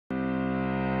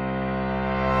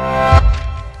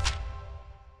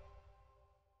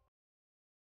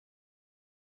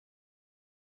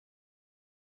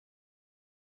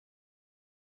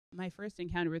my first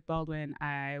encounter with Baldwin,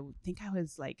 I think I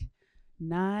was like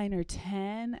 9 or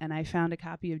 10, and I found a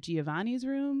copy of Giovanni's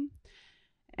Room,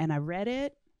 and I read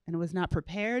it, and was not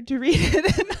prepared to read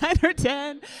it at 9 or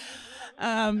 10.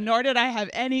 Nor did I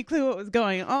have any clue what was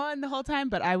going on the whole time,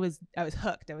 but I was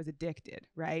hooked. I was addicted,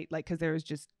 right? Like, because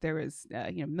there was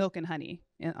milk and honey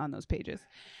on those pages,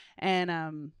 and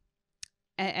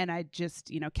I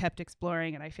just kept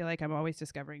exploring, and I feel like I'm always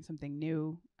discovering something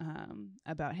new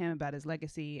about him, about his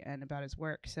legacy, and about his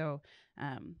work. So,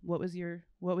 what was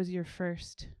your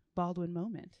first Baldwin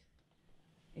moment,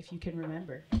 if you can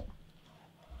remember?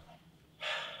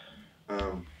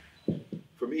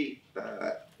 For me,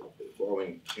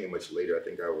 Baldwin came much later. I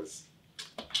think I was,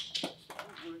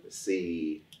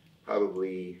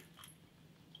 probably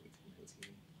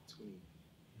 20,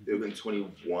 it would have been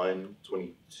 21,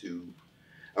 22.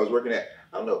 I was working at,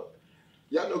 I don't know,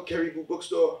 y'all know Caribou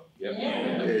Bookstore?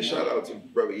 Yeah, shout out to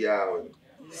Brother Yao and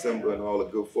Simba and all the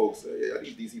good folks. Yeah,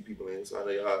 these DC people in, so I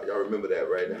know y'all remember that,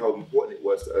 right? And how important it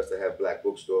was to us to have black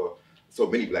bookstore, so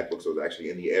many black bookstores actually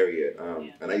in the area.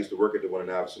 And I used to work at the one in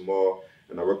Iverson Mall,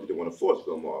 and I worked at the one in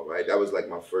Forestville Mall, right? That was like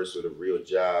my first sort of real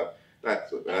job. When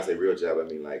I say real job, I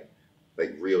mean like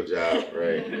real job,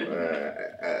 right?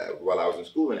 While I was in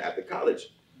school and after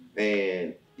college.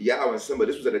 And Yao and Simba,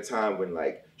 this was at a time when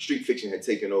like street fiction had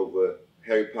taken over,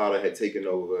 Harry Potter had taken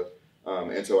over.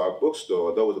 And so our bookstore,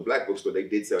 although it was a black bookstore, they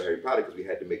did sell Harry Potter because we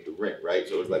had to make the rent, right?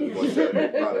 So it was like, we want to sell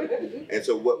Harry Potter. And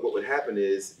so what would happen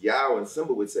is Yao and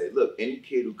Simba would say, look, any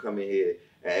kid who come in here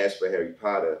and ask for Harry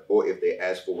Potter, or if they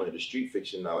ask for one of the street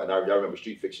fiction now, and y'all remember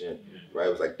street fiction, right? It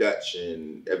was like Dutch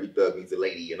and Every Thug Needs a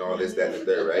Lady and all this, that, and the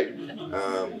third,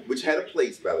 right? Which had a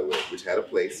place, by the way,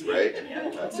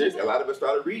 right? Seriously, a lot of us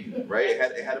started reading, right?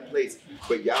 It had a place.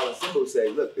 But Yao and Simba would say,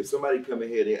 look, if somebody come in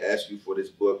here and they ask you for this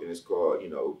book and it's called,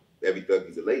 Every Thug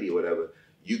Needs a Lady or whatever,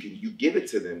 you give it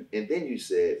to them, and then you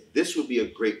said, this would be a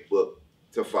great book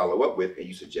to follow up with, and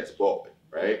you suggest Baldwin,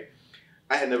 right?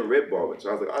 I had never read Baldwin, so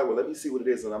I was like, all right, well, let me see what it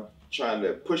is, and I'm trying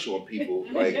to push on people.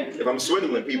 Like, if I'm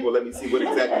swindling people, let me see what's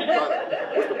the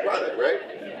product,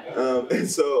 right? And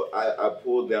so I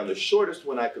pulled down the shortest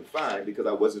one I could find, because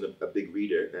I wasn't a big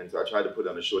reader, and so I tried to put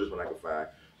down the shortest one I could find,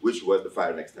 which was The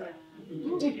Fire Next Time.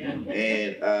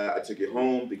 And I took it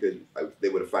home because they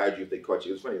would have fired you if they caught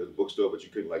you. It was funny, it was a bookstore, but you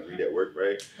couldn't like read at work,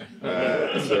 right?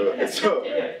 So there's work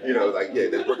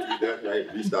to be done,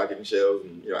 right? Restocking shelves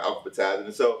and alphabetizing.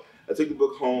 And so I took the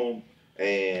book home,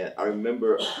 and I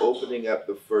remember opening up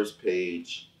the first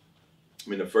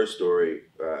story,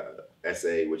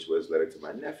 essay, which was Letter to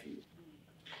My Nephew,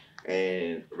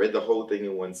 and read the whole thing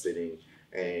in one sitting.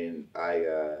 And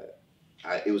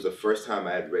it was the first time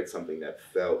I had read something that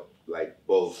felt like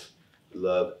both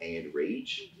love and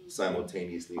rage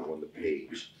simultaneously on the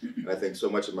page. And I think so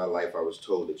much of my life I was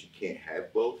told that you can't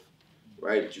have both,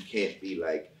 right? That you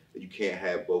can't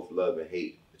have both love and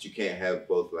hate, that you can't have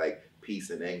both like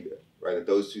peace and anger, right? That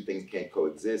those two things can't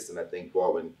coexist. And I think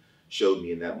Baldwin showed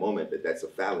me in that moment that that's a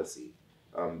fallacy,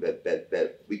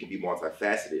 that we can be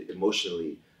multifaceted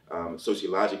emotionally,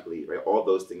 sociologically, right? All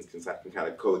those things can kind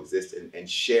of coexist and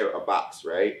share a box,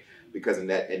 right? Because in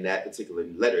that particular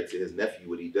letter to his nephew,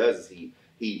 what he does is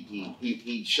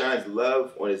he shines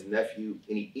love on his nephew,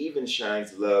 and he even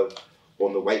shines love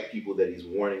on the white people that he's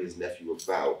warning his nephew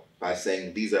about by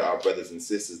saying, these are our brothers and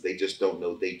sisters, they just don't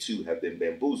know they too have been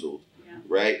bamboozled,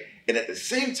 right? And at the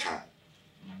same time,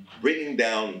 bringing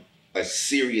down a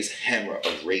serious hammer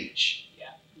of rage,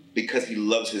 because he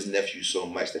loves his nephew so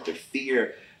much that the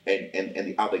fear and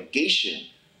the obligation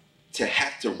to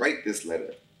have to write this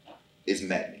letter is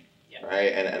maddening,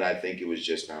 right? And I think it was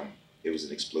just, it was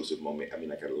an explosive moment. I mean,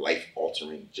 like a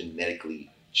life-altering,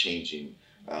 genetically changing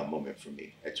moment for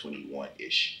me at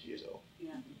 21-ish years old.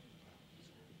 Yeah.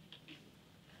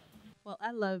 Well,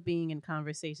 I love being in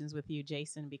conversations with you,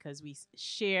 Jason, because we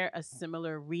share a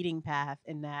similar reading path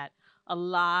in that a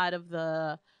lot of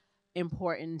the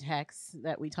important texts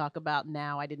that we talk about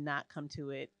now, I did not come to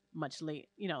it much late,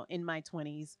 in my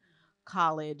 20s,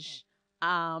 college.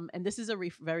 And this is a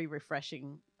very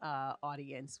refreshing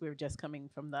audience. We're just coming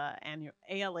from the annual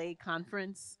ALA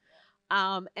conference.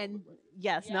 And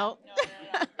yes, no.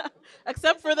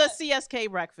 Except for the CSK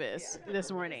breakfast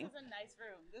this morning. This is a nice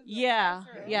room.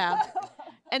 Yeah.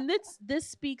 And this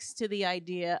speaks to the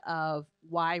idea of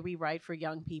why we write for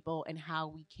young people and how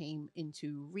we came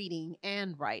into reading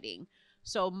and writing.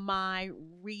 So my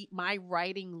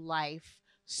writing life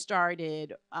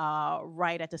started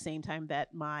right at the same time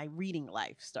that my reading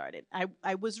life started.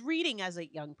 I was reading as a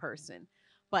young person,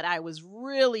 but I was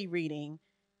really reading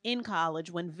in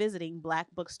college when visiting Black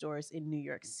bookstores in New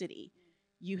York City.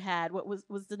 You had, what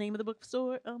was the name of the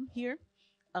bookstore here?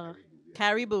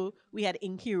 Caribou, we had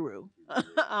Inkiru,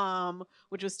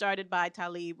 which was started by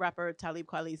rapper Talib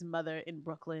Kweli's mother in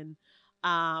Brooklyn.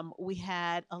 We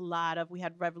had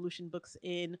Revolution Books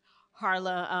in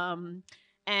Harlem,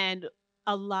 and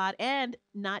a lot, and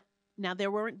not now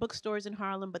there weren't bookstores in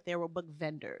Harlem, but there were book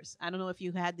vendors. I don't know if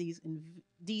you had these in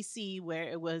DC where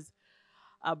it was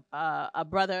a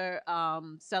brother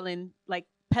selling like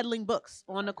peddling books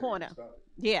on the corner.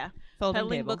 Yeah,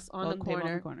 peddling books on the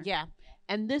corner. Yeah,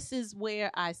 and this is where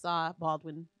I saw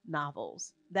Baldwin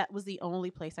novels. That was the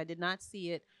only place I did not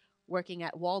see it working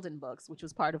at Walden Books, which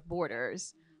was part of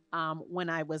Borders. When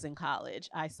I was in college,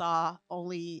 I saw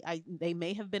they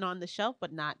may have been on the shelf,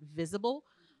 but not visible.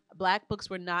 Black books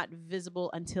were not visible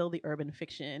until the urban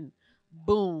fiction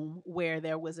boom, where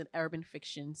there was an urban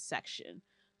fiction section.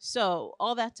 So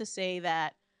all that to say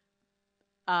that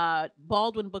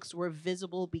Baldwin books were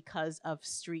visible because of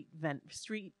street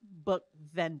book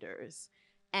vendors,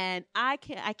 and I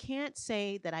can't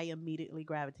say that I immediately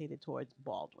gravitated towards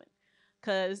Baldwin,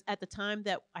 because at the time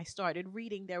that I started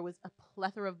reading, there was a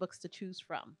plethora of books to choose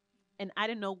from, and I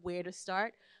didn't know where to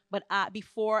start. But I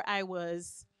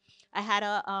had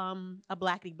a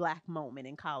blackity black moment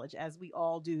in college, as we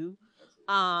all do,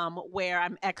 where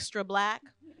I'm extra black.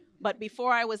 But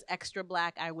before I was extra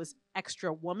black, I was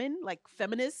extra woman, like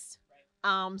feminist.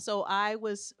 So I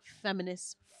was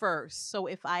feminist first. So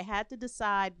if I had to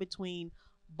decide between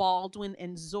Baldwin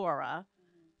and Zora,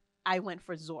 I went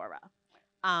for Zora.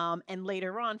 And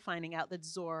later on, finding out that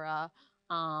Zora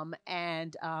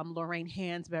and Lorraine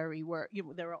Hansberry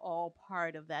they were all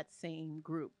part of that same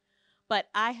group. But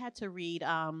I had to read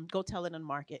Go Tell It on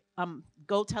Market,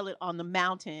 Go Tell It on the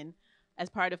Mountain as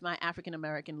part of my African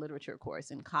American literature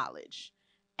course in college.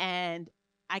 And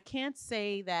I can't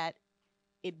say that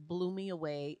it blew me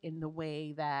away in the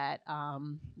way that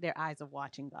Their Eyes of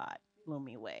Watching God blew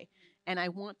me away. And I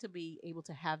want to be able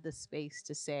to have the space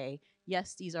to say,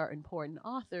 yes, these are important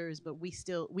authors, but we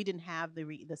didn't have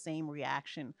the same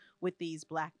reaction with these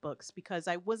Black books, because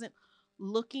I wasn't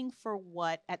looking for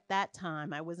at that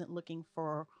time, I wasn't looking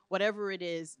for whatever it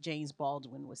is James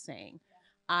Baldwin was saying.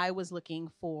 I wasn't looking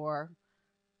for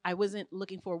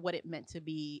what it meant to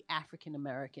be African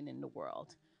American in the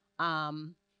world.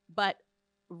 But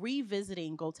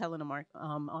revisiting Go Tell It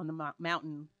on the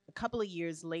Mountain a couple of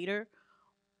years later,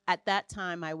 at that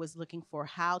time, I was looking for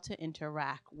how to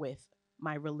interact with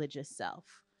my religious self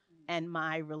and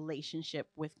my relationship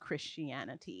with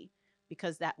Christianity,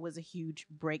 because that was a huge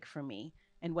break for me.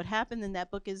 And what happened in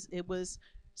that book is it was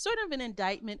sort of an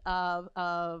indictment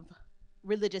of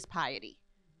religious piety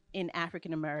in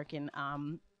African American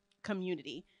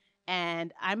community.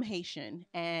 And I'm Haitian,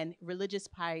 and religious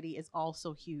piety is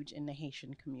also huge in the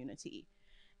Haitian community.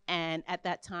 And at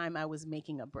that time, I was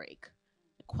making a break,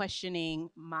 questioning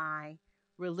my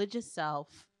religious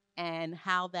self and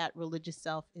how that religious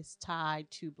self is tied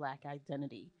to Black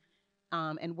identity,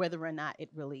 and whether or not it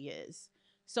really is.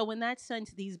 So in that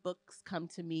sense, these books come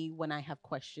to me when I have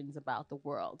questions about the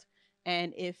world.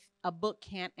 And if a book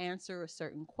can't answer a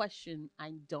certain question,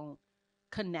 I don't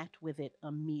connect with it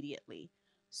immediately.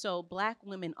 So Black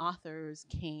women authors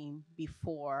came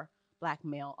before Black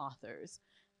male authors.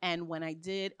 And when I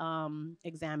did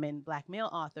examine Black male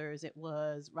authors, it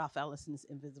was Ralph Ellison's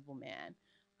Invisible Man,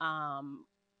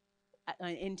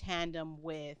 in tandem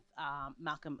with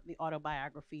the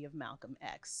autobiography of Malcolm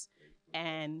X.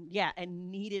 And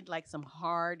needed like some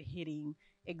hard hitting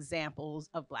examples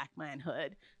of Black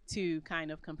manhood to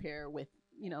kind of compare with,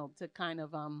 to kind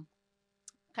of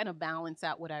balance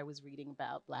out what I was reading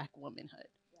about Black womanhood.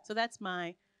 So that's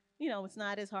my, it's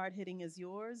not as hard hitting as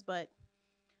yours, but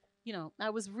I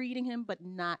was reading him, but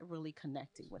not really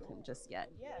connecting with him just yet.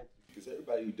 Yeah. Because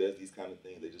everybody who does these kind of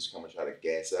things, they just come and try to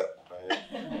gas up. Right?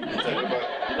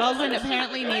 Baldwin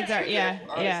apparently needs our,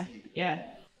 yeah.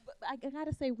 But I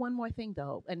gotta say one more thing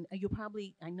though, and I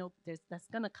know that's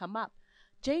gonna come up.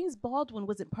 James Baldwin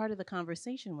wasn't part of the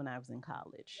conversation when I was in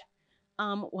college.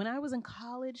 When I was in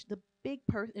college, the big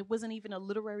person, it wasn't even a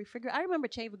literary figure. I remember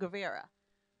Che Guevara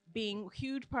being a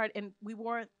huge part, and we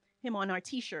wore him on our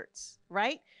T-shirts,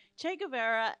 right? Che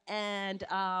Guevara and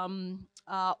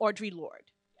Audre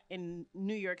Lorde in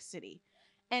New York City.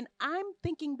 And I'm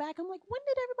thinking back, I'm like, when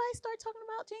did everybody start talking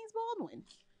about James Baldwin?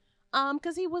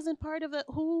 Because he wasn't part of it.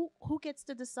 Who gets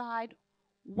to decide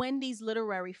when these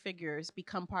literary figures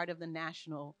become part of the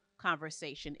national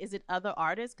conversation? Is it other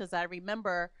artists? Because I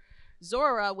remember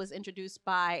Zora was introduced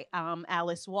by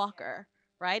Alice Walker,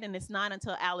 right? And it's not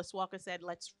until Alice Walker said,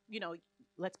 let's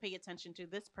pay attention to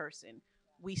this person,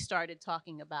 we started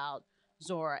talking about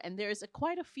Zora. And there's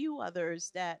quite a few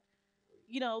others that,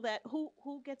 that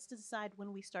who gets to decide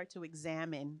when we start to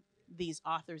examine these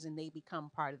authors and they become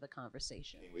part of the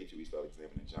conversation? Can't wait till we start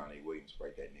examining John A. Williams.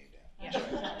 Write that name down.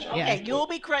 Yeah. Okay, you'll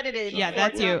be credited. Yeah,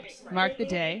 that's you. Mark the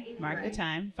day, mark the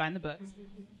time, find the books.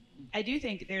 I do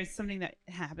think there's something that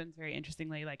happens very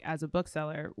interestingly, like as a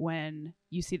bookseller, when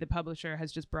you see the publisher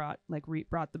has just brought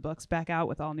the books back out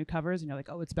with all new covers, and you're like,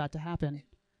 oh, it's about to happen.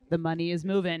 The money is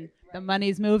moving. The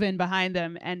money's moving behind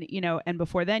them, and and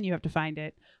before then, you have to find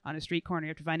it on a street corner.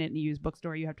 You have to find it in a used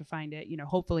bookstore. You have to find it,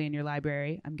 hopefully in your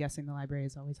library. I'm guessing the library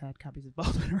has always had copies of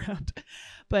Baldwin around,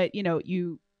 but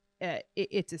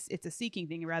it's a seeking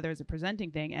thing rather as a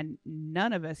presenting thing, and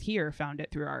none of us here found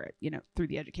it through our through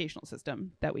the educational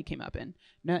system that we came up in.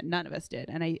 None of us did,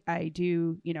 and I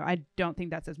don't think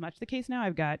that's as much the case now.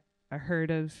 I've got a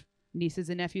herd of nieces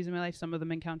and nephews in my life. Some of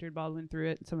them encountered Baldwin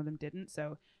through it, and some of them didn't.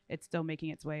 So it's still making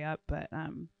its way up, but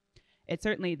it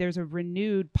certainly, there's a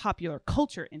renewed popular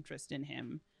culture interest in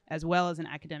him, as well as an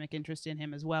academic interest in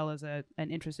him, as well as an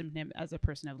interest in him as a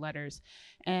person of letters,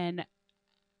 and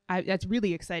that's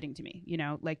really exciting to me,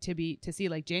 to see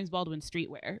like James Baldwin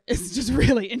streetwear is just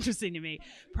really interesting to me.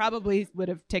 Probably would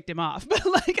have ticked him off, but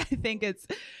I think it's,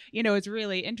 it's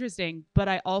really interesting. But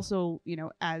I also,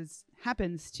 as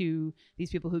happens to these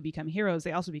people who become heroes,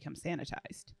 they also become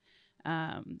sanitized.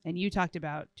 And you talked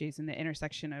about, Jason, the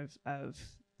intersection of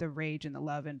the rage and the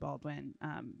love in Baldwin.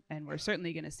 And we're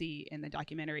certainly going to see in the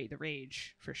documentary the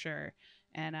rage for sure.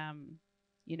 And,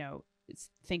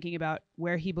 thinking about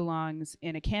where he belongs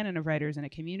in a canon of writers, in a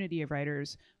community of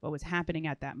writers, what was happening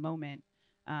at that moment,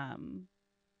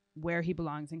 where he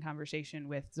belongs in conversation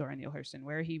with Zora Neale Hurston,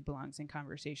 where he belongs in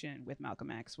conversation with Malcolm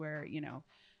X, where,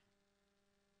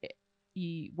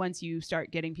 once you start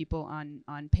getting people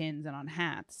on pins and on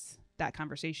hats, that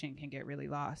conversation can get really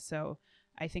lost. So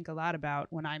I think a lot about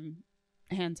when I'm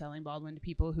hand-selling Baldwin to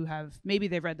people who have, maybe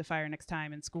they've read The Fire Next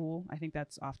Time in school. I think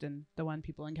that's often the one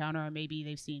people encounter, or maybe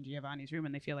they've seen Giovanni's Room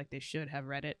and they feel like they should have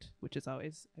read it, which is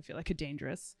always, I feel like, a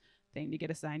dangerous thing to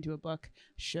get assigned to a book.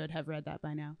 Should have read that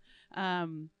by now.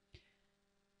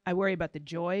 I worry about the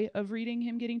joy of reading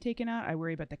him getting taken out. I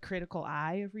worry about the critical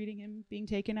eye of reading him being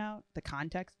taken out, the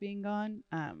context being gone.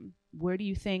 Where do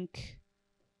you think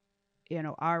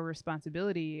our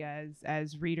responsibility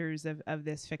as readers of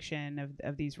this fiction,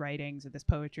 of these writings, of this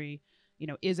poetry,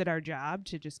 is it our job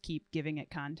to just keep giving it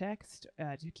context,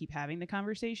 to keep having the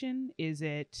conversation? Is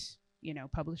it,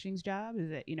 publishing's job?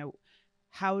 Is it,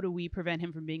 how do we prevent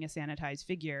him from being a sanitized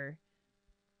figure,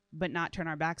 but not turn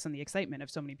our backs on the excitement of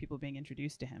so many people being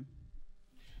introduced to him?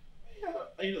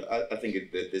 Yeah, I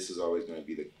think that this is always going to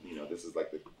be this is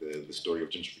like the story of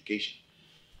gentrification.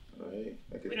 Right.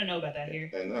 We don't know about that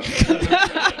here. I know.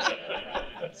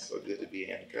 It's so good to be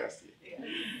in Anacostia. Yeah.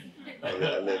 I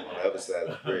live on the other side of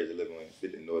the bridge. I live on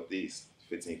 50th Northeast,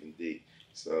 15th and D.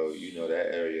 So that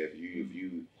area. If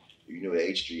you know the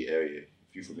H Street area,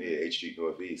 if you're from here, H Street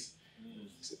Northeast.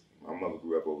 My mother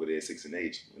grew up over there, 6 and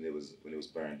H, when it was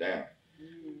burned down.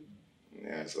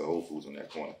 Yeah, it's a Whole Foods on that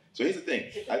corner. So here's the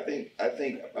thing. I think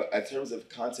in terms of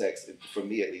context, for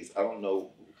me at least, I don't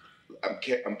know.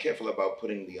 I'm careful about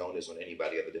putting the onus on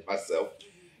anybody other than myself.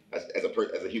 As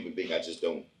a human being,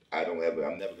 I'm never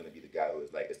going to be the guy who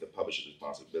is like, it's the publisher's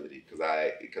responsibility, because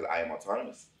I am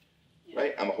autonomous,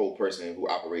 right? I'm a whole person who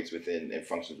operates within and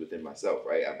functions within myself,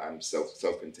 right? I'm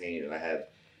self-contained, and I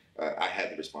have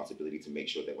the responsibility to make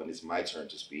sure that when it's my turn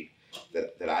to speak,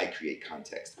 that I create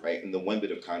context, right? And the one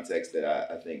bit of context that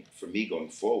I think for me going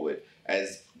forward,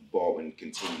 as Baldwin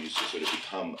continues to sort of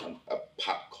become a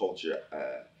pop culture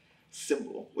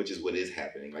symbol, which is what is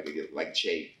happening, like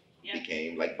Che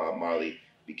became, like Bob Marley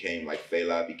became, like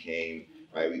Fela became,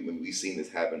 right? We've seen this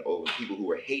happen over people who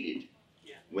were hated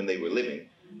when they were living.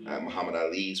 Muhammad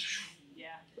Ali's,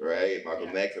 right?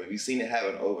 Malcolm X. We've seen it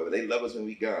happen over. They love us when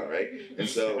we gone, right? And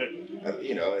so,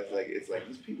 it's like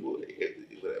these people,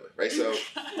 whatever, right?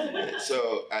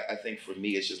 So I think for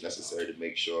me, it's just necessary to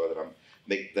make sure that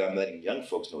I'm letting young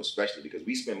folks know, especially because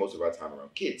we spend most of our time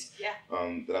around kids,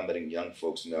 that I'm letting young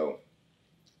folks know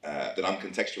that I'm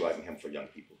contextualizing him for young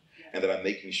people, and that I'm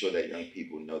making sure that young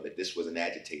people know that this was an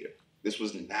agitator. This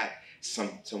was not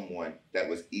someone that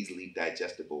was easily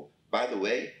digestible, by the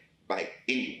way, by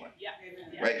anyone,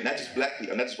 right? Not just black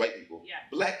people, not just white people.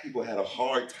 Black people had a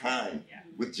hard time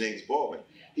with James Baldwin.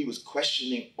 He was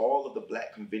questioning all of the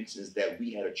black conventions that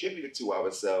we had attributed to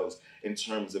ourselves in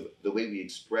terms of the way we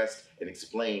expressed and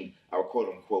explained our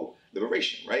quote-unquote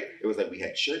liberation, right? It was like we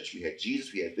had church, we had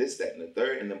Jesus, we had this, that, and the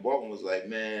third, and then Baldwin was like,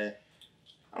 man,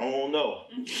 I don't know,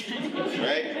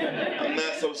 right? I'm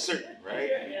not so certain, right?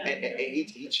 And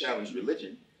he challenged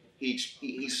religion. He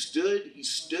stood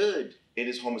in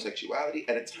his homosexuality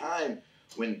at a time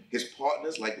when his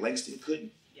partners like Langston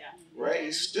couldn't. Yeah. Right?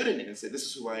 He stood in it and said, this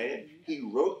is who I am. He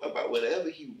wrote about whatever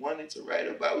he wanted to write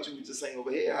about. You were just saying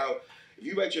over here how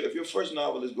if your first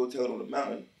novel is Go Tell It on the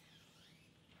Mountain,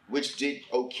 which did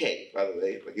okay, by the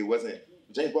way, like it wasn't,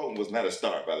 James Baldwin was not a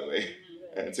star, by the way,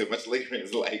 until much later in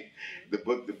his life. The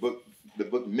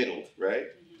book middled, right?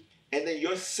 And then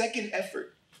your second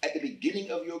effort at the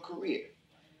beginning of your career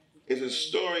is a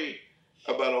story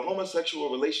about a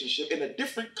homosexual relationship in a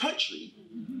different country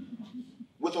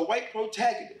with a white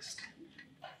protagonist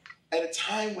at a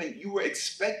time when you were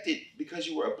expected, because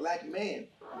you were a black man,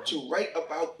 to write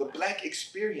about the black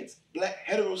experience, black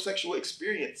heterosexual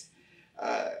experience.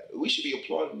 We should be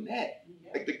applauding that,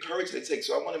 like the courage that it takes.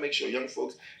 So I want to make sure young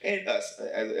folks and us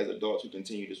as adults who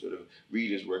continue to sort of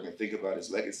read his work and think about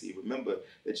his legacy, remember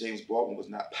that James Baldwin was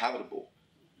not palatable,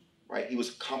 right? He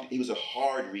was a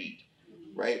hard read,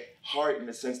 right? Hard in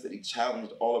the sense that he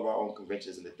challenged all of our own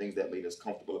conventions and the things that made us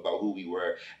comfortable about who we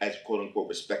were as quote unquote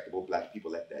respectable black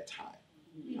people at that time.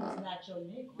 He was not your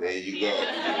Negro. There you go. Talk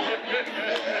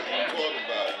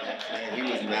about it, man. He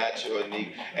was not your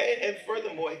Negro. And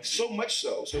furthermore, so much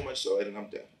so, and I'm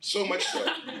done. So much so,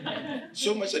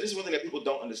 this is one thing that people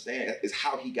don't understand is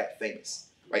how he got famous,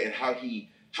 right? And how he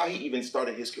even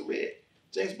started his career.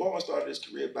 James Baldwin started his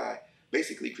career by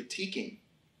basically critiquing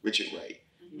Richard Wright,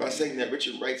 by saying that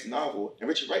Richard Wright's novel, and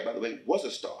Richard Wright, by the way, was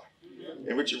a star.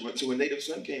 And so when Native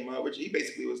Son came out, he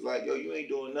basically was like, yo, you ain't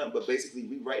doing nothing but basically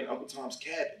rewriting Uncle Tom's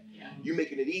Cabin. Yeah. You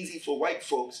making it easy for white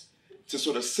folks to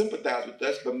sort of sympathize with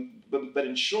us, but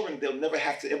ensuring they'll never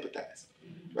have to empathize,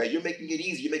 right? You're making it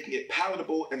easy, you're making it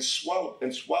palatable and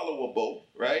swallowable,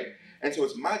 right? And so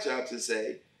it's my job to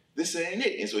say, this ain't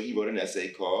it. And so he wrote an essay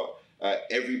called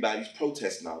Everybody's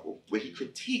Protest Novel, where he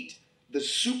critiqued the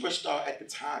superstar at the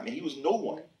time, and he was no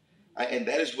one. And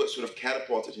that is what sort of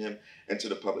catapulted him into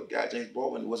the public eye. James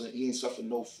Baldwin he ain't suffered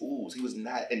no fools. He was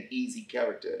not an easy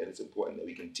character, and it's important that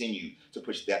we continue to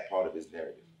push that part of his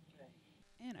narrative.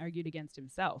 And argued against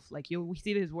himself. Like we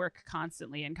see his work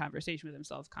constantly in conversation with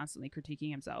himself, constantly critiquing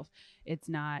himself. It's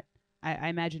not, I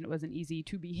imagine it wasn't easy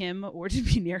to be him or to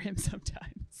be near him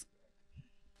sometimes.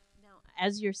 Now,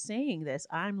 as you're saying this,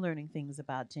 I'm learning things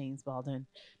about James Baldwin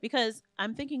because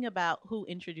I'm thinking about who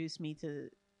introduced me to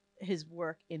his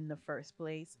work in the first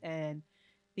place. And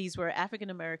these were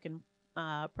African-American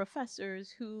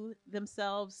professors who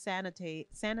themselves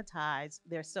sanitize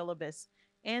their syllabus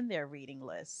and their reading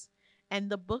lists.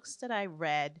 And the books that I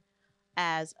read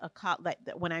as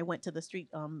when I went to the street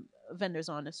vendors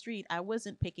on the street, I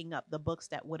wasn't picking up the books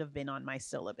that would have been on my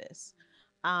syllabus.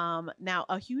 Now,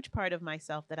 a huge part of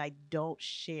myself that I don't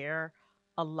share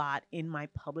a lot in my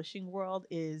publishing world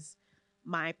is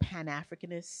my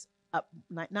Pan-Africanist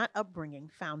not upbringing,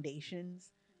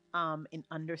 foundations in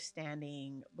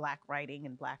understanding Black writing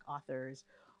and Black authors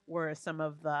were some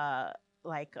of the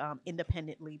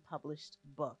independently published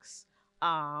books,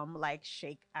 like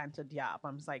Sheikh Anta Diop.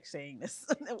 I'm just like saying this,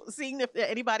 seeing if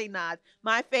anybody nods.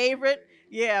 My favorite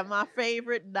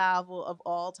novel of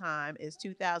all time is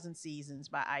 2000 Seasons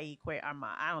by Aikwe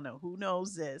Arma. I don't know who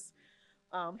knows this.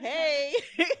 Hey.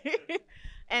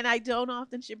 And I don't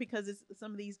often share because it's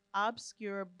some of these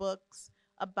obscure books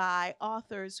by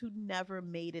authors who never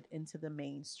made it into the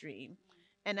mainstream.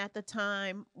 And at the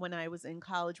time when I was in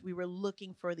college, we were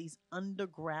looking for these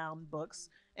underground books.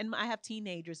 And I have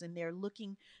teenagers and they're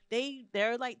looking,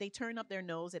 they're like, they turn up their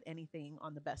nose at anything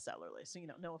on the bestseller list. So,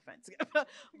 no offense,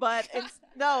 but it's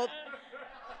no.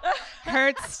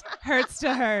 hurts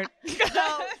to hurt.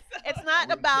 No, it's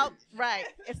not about, right.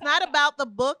 It's not about the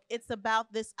book. It's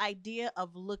about this idea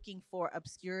of looking for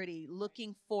obscurity,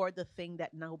 looking for the thing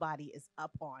that nobody is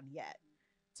up on yet,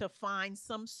 to find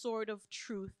some sort of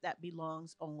truth that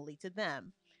belongs only to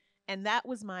them. And that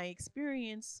was my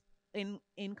experience in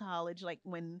college, like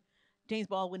when James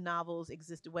Baldwin novels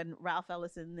existed, when Ralph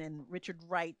Ellison and Richard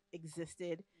Wright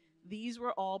existed. These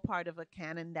were all part of a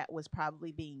canon that was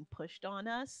probably being pushed on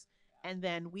us. And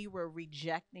then we were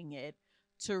rejecting it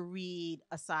to read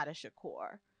Assata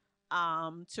Shakur,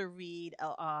 to read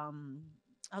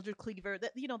Eldred Cleaver, the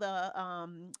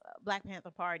Black Panther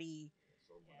Party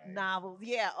novels.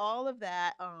 Yeah, all of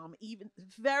that. Even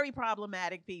very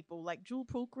problematic people like Jewel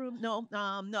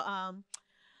Pookrum.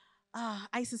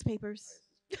 ISIS Papers.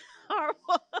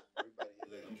 Horrible.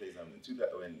 Let me tell you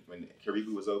something. When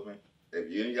Karibu was open, if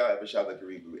any of y'all ever shot at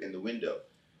Karibu, in the window,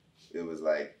 it was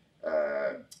like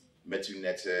Metu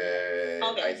Netta,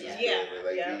 ISIS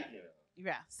Papers,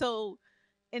 Yeah. So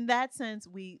in that sense,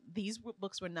 these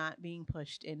books were not being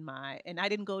pushed and I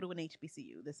didn't go to an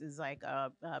HBCU. This is like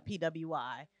a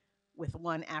PWI with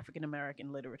one African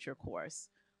American literature course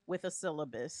with a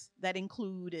syllabus that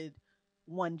included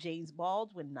one James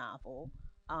Baldwin novel,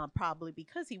 probably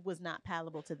because he was not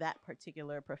palatable to that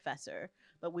particular professor.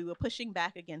 But we were pushing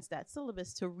back against that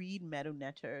syllabus to read Meadow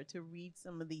Netter, to read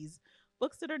some of these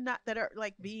books that are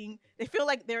like they feel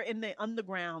like they're in the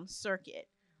underground circuit,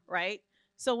 right?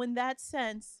 So in that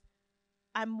sense,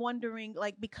 I'm wondering,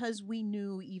 like, because we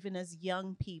knew even as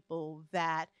young people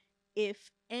that if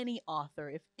any author,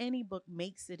 if any book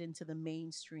makes it into the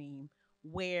mainstream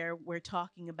where we're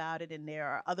talking about it and there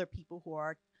are other people who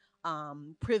are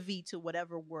privy to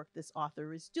whatever work this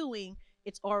author is doing,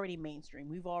 it's already mainstream.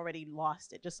 We've already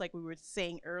lost it. Just like we were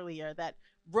saying earlier that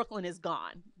Brooklyn is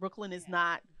gone. Brooklyn is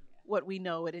not what we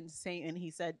know it in saying, and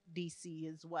he said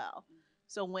DC as well.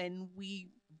 So when we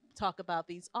talk about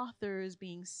these authors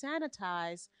being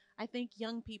sanitized, I think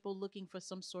young people looking for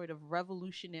some sort of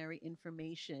revolutionary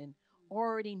information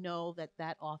already know that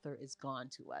that author is gone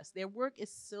to us. Their work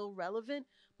is still relevant,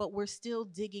 but we're still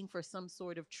digging for some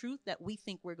sort of truth that we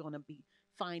think we're going to be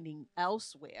finding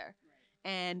elsewhere.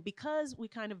 And because we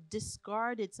kind of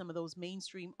discarded some of those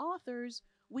mainstream authors,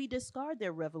 we discard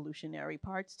their revolutionary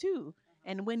parts too.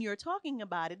 And when you're talking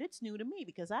about it, it's new to me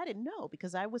because I didn't know,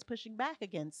 because I was pushing back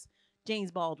against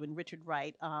James Baldwin, Richard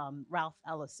Wright, Ralph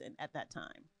Ellison at that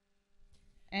time.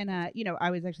 And, you know,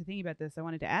 I was actually thinking about this. I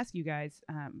wanted to ask you guys,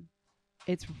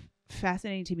 it's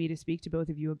fascinating to me to speak to both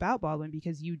of you about Baldwin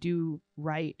because you do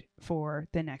write for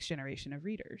the next generation of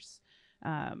readers.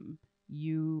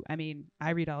 I mean, I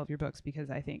read all of your books because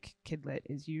I think kid lit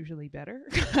is usually better,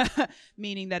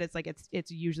 meaning that it's like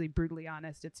it's usually brutally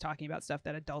honest. It's talking about stuff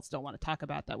that adults don't want to talk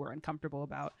about, that we're uncomfortable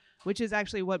about, which is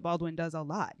actually what Baldwin does a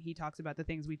lot. He talks about the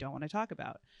things we don't want to talk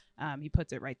about. He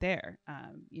puts it right there.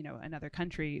 You know, another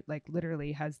country like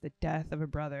literally has the death of a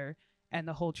brother, and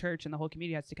the whole church and the whole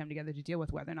community has to come together to deal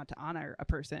with whether or not to honor a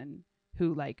person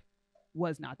who like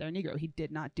was not their Negro. He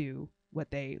did not do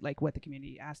what the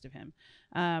community asked of him.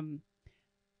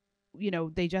 You know,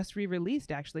 they just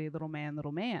re-released actually Little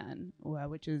Man,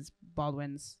 which is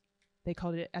Baldwin's, they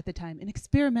called it at the time an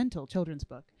experimental children's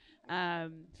book,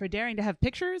 for daring to have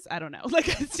pictures. I don't know. Like,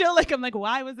 still, like, I'm like,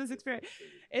 why was this experiment?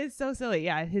 It's so silly.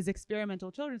 Yeah. His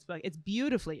experimental children's book. It's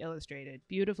beautifully illustrated.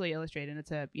 And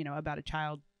it's about a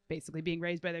child basically being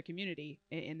raised by their community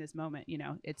in this moment. You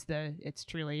know, it's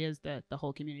truly is the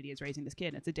whole community is raising this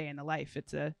kid. It's a day in the life.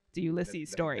 It's a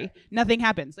Ulysses story. Nothing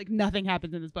happens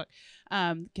in this book.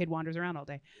 Kid wanders around all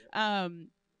day.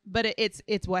 But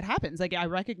it's what happens. Like, I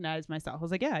recognize myself. I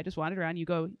was like, yeah, I just wandered around. You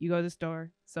go to the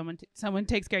store. Someone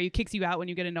takes care of you, kicks you out when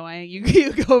you get annoying.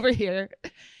 You go over here.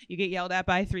 You get yelled at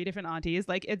by 3 different aunties.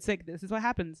 Like, it's like, this is what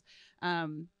happens.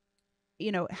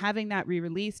 You know, having that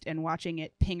re-released and watching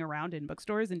it ping around in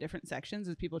bookstores in different sections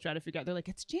as people try to figure out, they're like,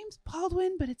 it's James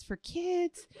Baldwin, but it's for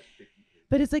kids.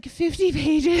 But it's like 50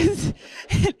 pages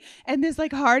and this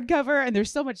like hardcover, and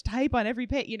there's so much type on every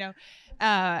page, you know.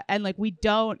 And like, we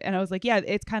don't, and I was like, yeah,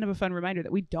 it's kind of a fun reminder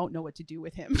that we don't know what to do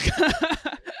with him.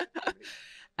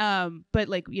 But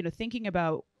like, you know, thinking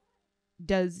about,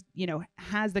 has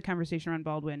the conversation around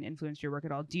Baldwin influenced your work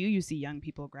at all? Do you see young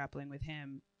people grappling with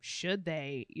him? Should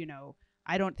they,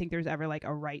 I don't think there's ever like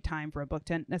a right time for a book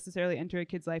to necessarily enter a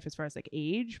kid's life as far as like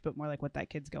age, but more like what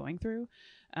that kid's going through.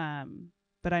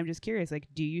 But I'm just curious, like,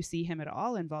 do you see him at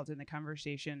all involved in the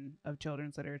conversation of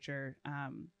children's literature?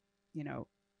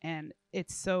 And it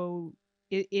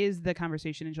is the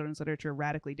conversation in children's literature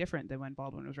radically different than when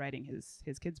Baldwin was writing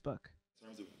his kid's book? In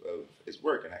terms of his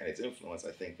work and its influence,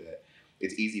 I think that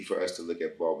it's easy for us to look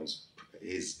at Baldwin's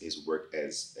his work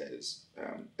as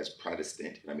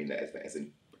Protestant. I mean, as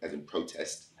in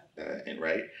protest and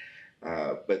right.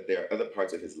 But there are other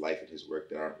parts of his life and his work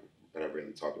that I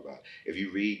rarely talk about. If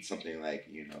you read something like,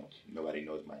 Nobody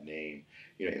Knows My Name,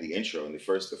 in the intro, in the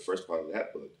first part of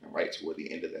that book, right toward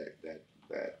the end of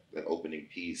that opening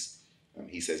piece,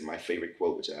 he says my favorite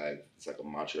quote, which it's like a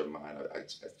mantra of mine. I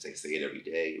say it every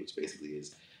day, which basically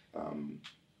is,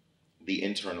 the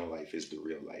internal life is the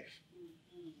real life,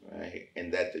 right?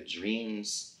 And that the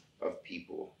dreams of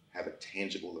people have a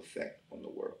tangible effect on the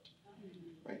world,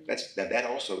 right? That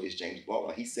also is James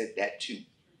Baldwin. He said that too.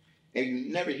 And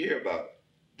you never hear about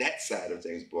that side of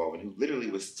James Baldwin, who literally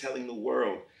was telling the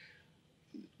world,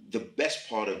 the best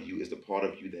part of you is the part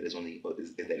of you that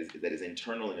is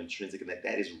internal and intrinsic, and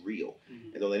that is real.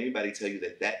 Mm-hmm. And don't let anybody tell you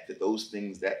that those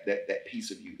things, that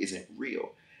piece of you isn't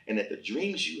real, and that the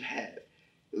dreams you have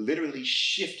literally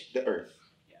shift the earth.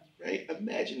 Yeah. Right?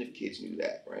 Imagine if kids knew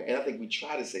that, right? And I think we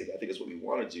try to say that. I think that's what we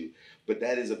want to do. But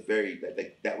that is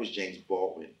that was James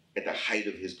Baldwin at the height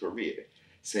of his career,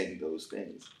 saying those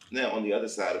things. Now, on the other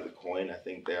side of the coin, I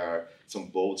think there are some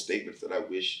bold statements that I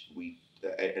wish we,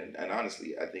 and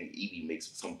honestly, I think Ibi makes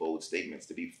some bold statements,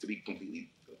 to be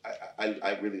completely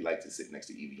I really like to sit next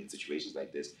to Evie in situations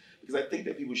like this because I think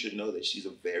that people should know that she's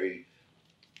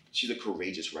a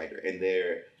courageous writer, and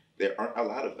there aren't a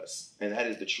lot of us, and that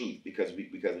is the truth. Because when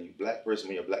you're a black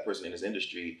person in this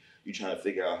industry, you're trying to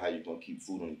figure out how you're gonna keep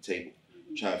food on the table.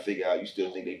 You're trying to figure out you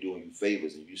still think they're doing you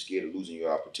favors, and you're scared of losing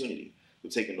your opportunity. So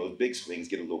taking those big swings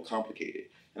get a little complicated.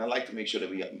 And I like to make sure that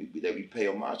we pay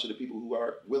homage to the people who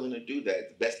are willing to do that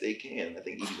the best they can. I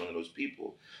think Evie's one of those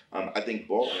people. I think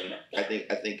Baldwin. I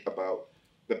think about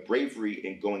the bravery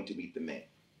in going to meet the man.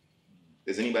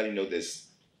 Does anybody know this?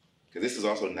 Because this is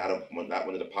also not one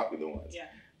of the popular ones. Yeah.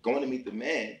 Going to meet the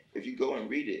man. If you go and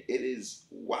read it, it is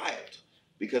wild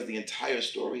because the entire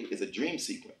story is a dream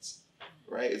sequence,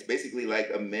 right? It's basically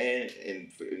like a man,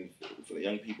 and for the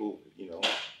young people,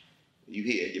 you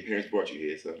here, your parents brought you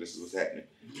here, so this is what's happening.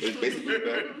 But it's basically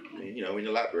about, in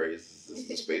the library, it's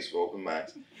a space for open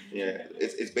minds. Yeah,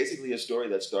 it's basically a story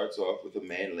that starts off with a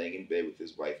man laying in bed with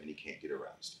his wife and he can't get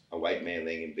aroused. A white man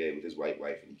laying in bed with his white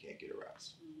wife and he can't get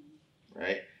aroused,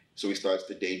 right? So he starts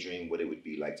to daydream what it would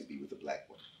be like to be with a black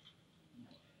woman.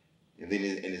 And then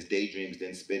his daydreams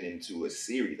then spin into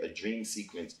a dream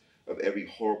sequence of every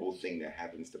horrible thing that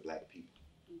happens to black people,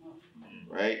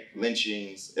 right?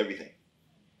 Lynchings, everything.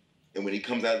 And when he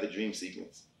comes out of the dream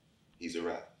sequence, he's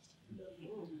aroused.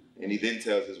 And he then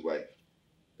tells his wife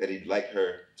that he'd like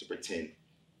her to pretend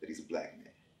that he's a black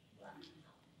man.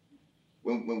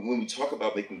 When we talk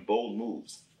about making bold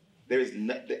moves,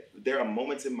 there are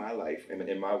moments in my life and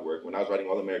in my work when I was writing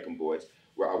All American Boys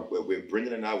where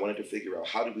Brendan and I wanted to figure out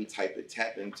how do we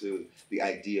tap into the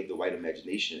idea of the white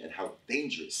imagination and how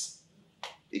dangerous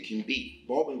it can be.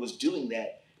 Baldwin was doing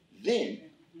that then,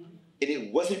 and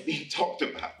it wasn't being talked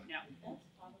about. No.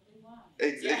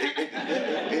 Exactly.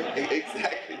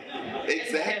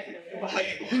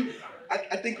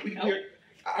 I think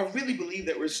I really believe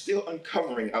that we're still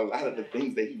uncovering a lot of the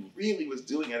things that he really was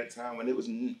doing at a time when it was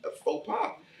a faux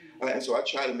pas. And so I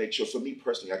try to make sure, for me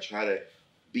personally, I try to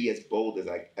be as bold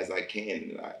as I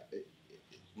can,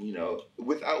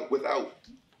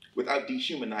 without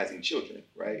dehumanizing children,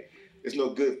 right? It's no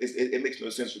good. It makes no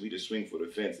sense for me to swing for the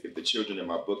fence if the children in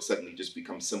my book suddenly just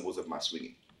become symbols of my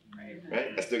swinging.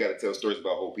 Right? I still got to tell stories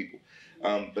about whole people.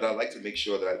 But I like to make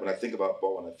sure that when I think about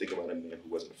Baldwin, I think about a man who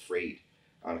wasn't afraid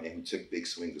and who took big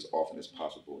swings as often as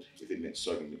possible if it meant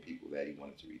serving the people that he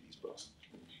wanted to read these books.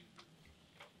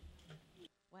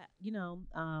 Well,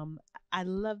 I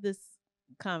love this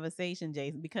conversation,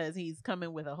 Jason, because he's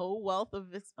coming with a whole wealth of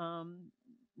this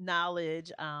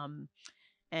knowledge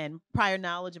and prior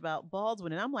knowledge about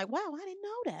Baldwin. And I'm like, wow, I didn't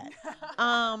know that.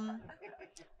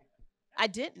 I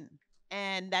didn't.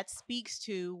 And that speaks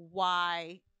to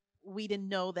why we didn't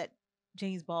know that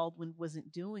James Baldwin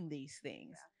wasn't doing these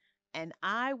things. And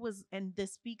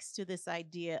this speaks to this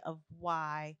idea of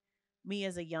why me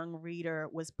as a young reader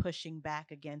was pushing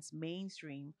back against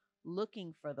mainstream,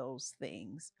 looking for those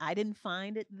things. I didn't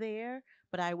find it there,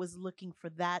 but I was looking for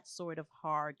that sort of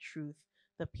hard truth,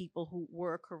 the people who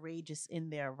were courageous in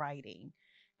their writing.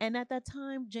 And at that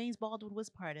time, James Baldwin was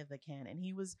part of the canon.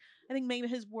 I think maybe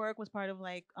his work was part of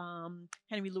like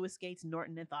Henry Louis Gates'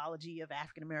 Norton Anthology of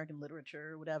African American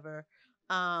Literature or whatever.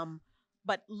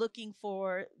 But looking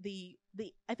for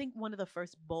I think one of the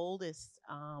first boldest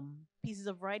pieces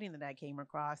of writing that I came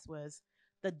across was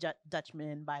The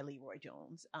Dutchman by Leroy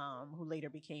Jones, who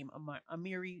later became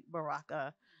Amiri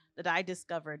Baraka, that I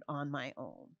discovered on my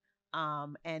own.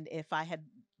 And if I had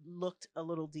looked a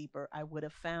little deeper, I would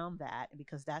have found that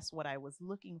because that's what I was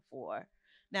looking for.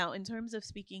 Now, in terms of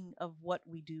speaking of what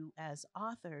we do as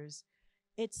authors,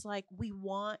 it's like we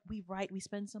write, we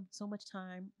spend so much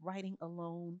time writing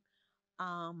alone.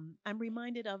 I'm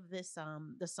reminded of this,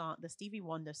 the Stevie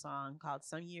Wonder song called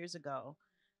Some Years Ago.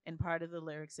 And part of the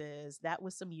lyrics is, that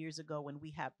was some years ago when we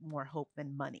had more hope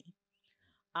than money.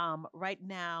 Right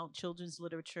now, children's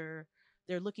literature,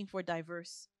 they're looking for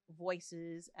diverse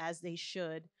voices as they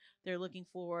should. They're looking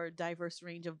for diverse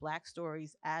range of Black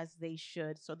stories as they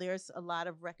should. So there's a lot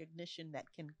of recognition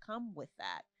that can come with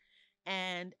that.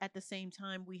 And at the same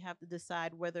time, we have to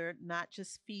decide whether not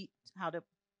just how to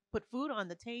put food on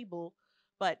the table,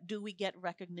 but do we get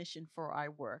recognition for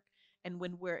our work? And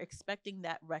when we're expecting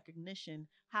that recognition,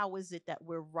 how is it that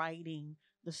we're writing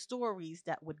the stories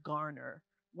that would garner,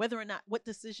 what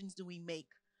decisions do we make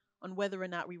on whether or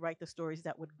not we write the stories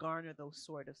that would garner those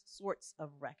sorts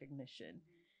of recognition?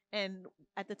 And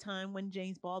at the time when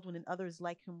James Baldwin and others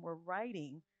like him were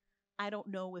writing, I don't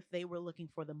know if they were looking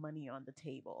for the money on the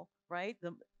table, right?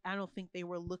 I don't think they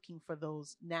were looking for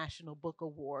those National Book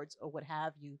Awards or what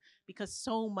have you, because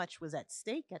so much was at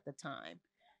stake at the time.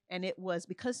 And it was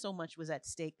because so much was at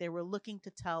stake, they were looking to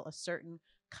tell a certain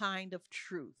kind of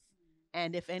truth.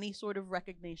 And if any sort of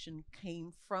recognition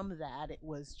came from that, it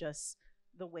was just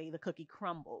the way the cookie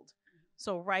crumbled.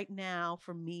 So right now,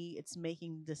 for me, it's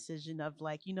making the decision of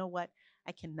like, you know what?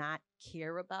 I cannot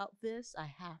care about this. I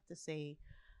have to say,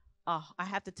 I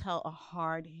have to tell a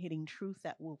hard hitting truth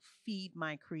that will feed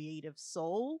my creative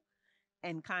soul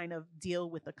and kind of deal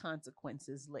with the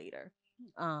consequences later.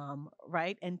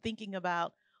 Right. And thinking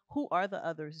about who are the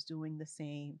others doing the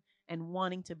same and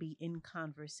wanting to be in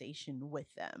conversation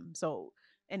with them. So,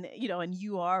 and and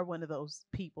you are one of those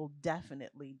people,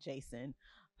 definitely, Jason,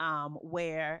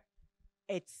 where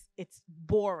it's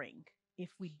boring if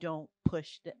we don't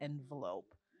push the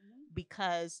envelope,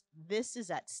 because this is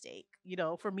at stake.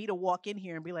 For me to walk in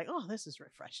here and be like, oh, this is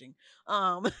refreshing.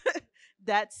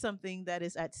 That's something that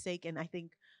is at stake. And I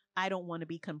think I don't want to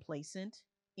be complacent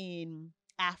in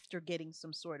after getting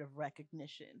some sort of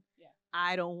recognition. Yeah.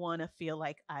 I don't want to feel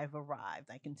like I've arrived.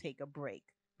 I can take a break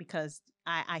because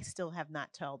I still have not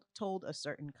told a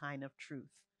certain kind of truth.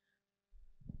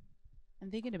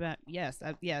 I'm thinking about, yes,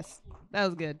 that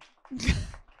was good.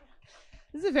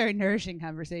 This is a very nourishing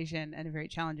conversation and a very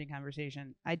challenging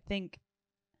conversation. I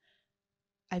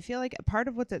feel like a part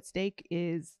of what's at stake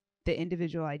is the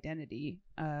individual identity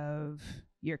of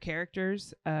your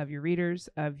characters, of your readers,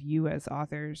 of you as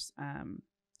authors.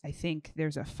 I think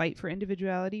there's a fight for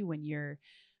individuality when you're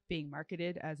being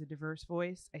marketed as a diverse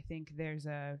voice. I think there's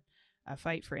a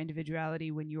fight for individuality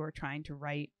when you're trying to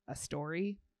write a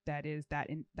story that is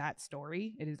that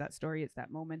story. It is that story. It's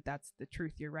that moment. That's the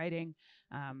truth you're writing.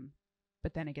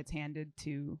 But then it gets handed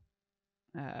to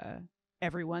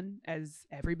everyone as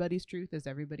everybody's truth, as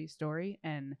everybody's story.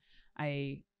 And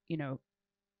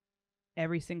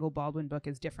every single Baldwin book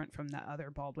is different from the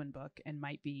other Baldwin book and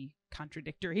might be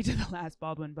contradictory to the last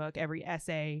Baldwin book. Every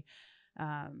essay,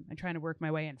 I'm trying to work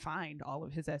my way and find all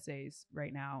of his essays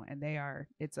right now, and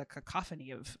it's a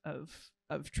cacophony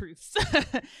of truths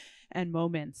and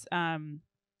moments. And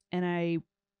I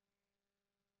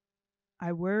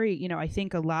worry, I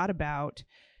think a lot about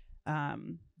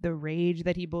the rage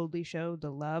that he boldly showed, the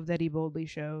love that he boldly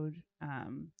showed,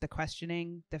 the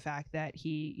questioning, the fact that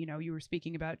he, you were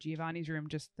speaking about Giovanni's Room,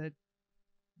 just the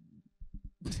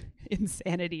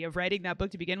insanity of writing that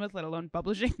book to begin with, let alone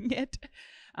publishing it.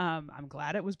 I'm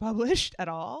glad it was published at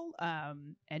all,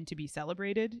 and to be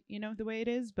celebrated, the way it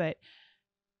is. But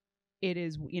it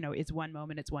is, it's one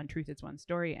moment, it's one truth, it's one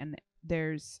story. And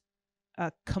there's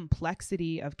a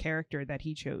complexity of character that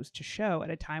he chose to show at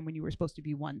a time when you were supposed to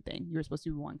be one thing. You were supposed to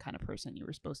be one kind of person. You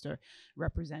were supposed to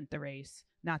represent the race.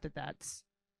 Not that that's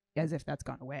as if that's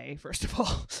gone away, first of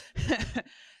all.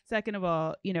 Second of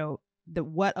all,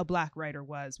 what a black writer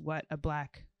was, what a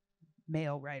black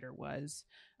male writer was,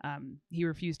 he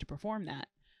refused to perform that.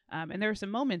 And there are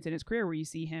some moments in his career where you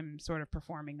see him sort of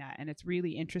performing that, and it's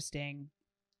really interesting.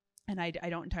 And I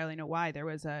don't entirely know why. There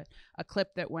was a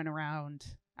clip that went around,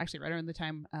 actually right around the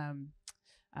time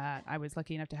I was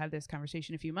lucky enough to have this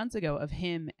conversation a few months ago, of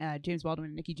him, James Baldwin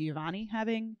and Nikki Giovanni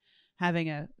having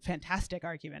a fantastic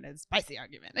argument, a spicy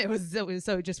argument. It was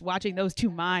so, just watching those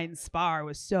two minds spar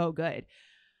was so good.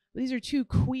 These are two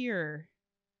queer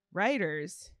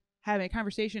writers having a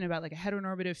conversation about like a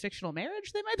heteronormative fictional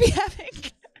marriage they might be having.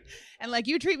 And like,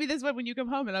 you treat me this way when you come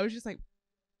home. And I was just like,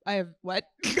 I have what?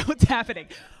 What's happening?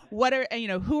 What are,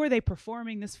 who are they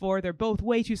performing this for? They're both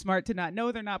way too smart to not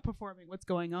know they're not performing. What's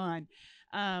going on?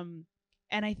 And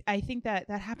I think that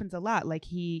happens a lot. Like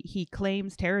he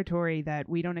claims territory that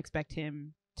we don't expect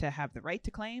him to have the right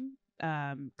to claim,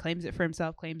 claims it for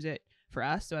himself, claims it for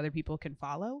us so other people can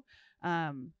follow.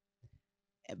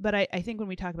 But I think when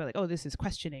we talk about like, oh, this is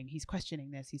questioning, he's questioning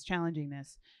this, he's challenging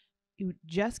this, he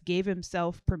just gave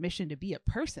himself permission to be a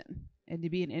person and to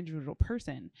be an individual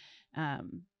person.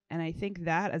 And I think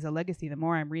that as a legacy, the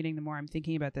more I'm reading, the more I'm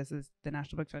thinking about this, is the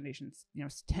National Book Foundation's,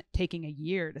 taking a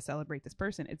year to celebrate this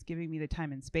person. It's giving me the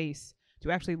time and space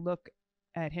to actually look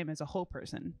at him as a whole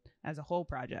person, as a whole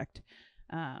project.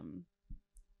 And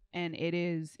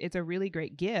it's a really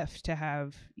great gift to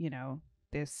have,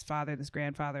 this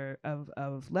grandfather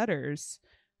of letters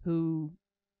who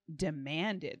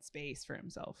demanded space for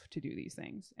himself to do these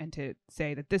things and to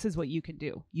say that this is what you can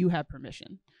do. You have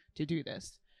permission to do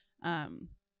this.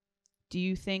 Do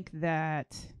you think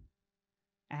that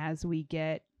as we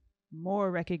get more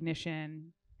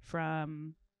recognition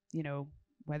from,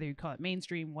 whether you call it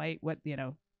mainstream, white,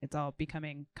 it's all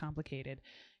becoming complicated.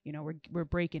 We're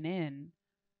breaking in,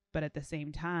 but at the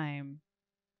same time,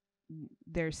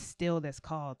 there's still this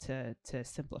call to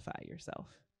simplify yourself,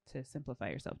 to simplify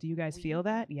yourself. Do you guys feel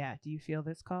that? Yeah. Do you feel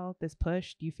this call, this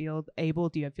push? Do you feel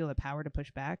do you feel the power to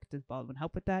push back? Does Baldwin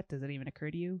help with that? Does it even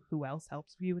occur to you? Who else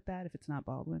helps you with that if it's not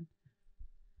Baldwin?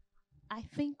 I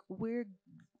think we're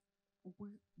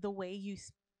the way you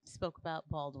spoke about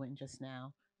Baldwin just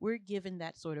now, we're given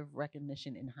that sort of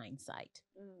recognition in hindsight.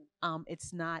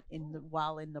 It's not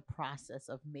while in the process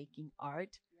of making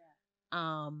art.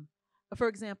 For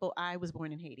example, I was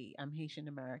born in Haiti. I'm Haitian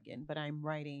American, but I'm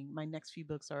writing, my next few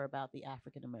books are about the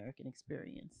African American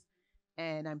experience.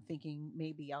 And I'm thinking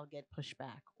maybe I'll get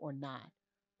pushback or not,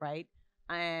 right?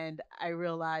 And I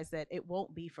realized that it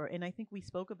won't be and I think we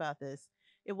spoke about this,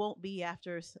 it won't be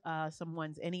after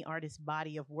any artist's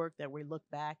body of work that we look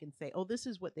back and say, oh, this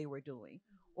is what they were doing,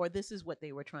 or this is what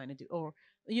they were trying to do. Or,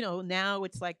 now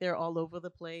it's like they're all over the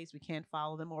place. We can't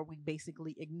follow them, or we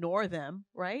basically ignore them,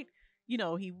 right?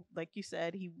 He, like you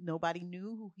said, nobody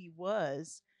knew who he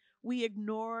was. We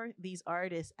ignore these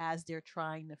artists as they're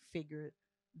trying to figure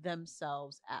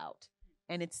themselves out.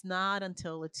 And it's not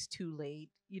until it's too late,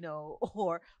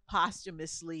 or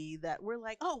posthumously that we're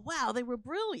like, oh, wow, they were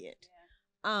brilliant.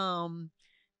 Yeah.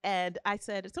 And I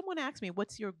said, someone asked me,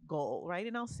 what's your goal? Right.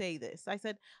 And I'll say this. I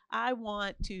said, I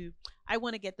want to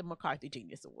get the MacArthur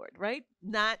Genius Award, right?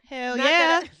 Not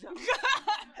yeah.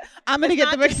 I'm going to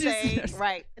get the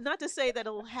right. Not to say that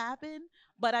it'll happen,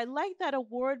 but I like that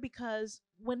award because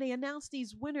when they announce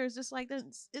these winners, it's like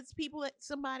it's people that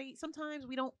sometimes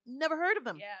we never heard of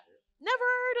them. Yeah. Never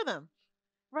heard of them.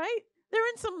 Right? They're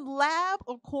in some lab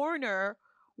or corner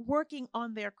working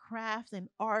on their craft and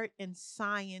art and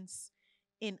science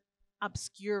in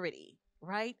obscurity,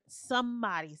 right?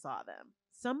 Somebody saw them.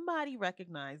 Somebody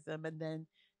recognized them, and then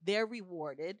they're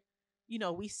rewarded.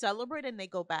 We celebrate and they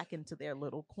go back into their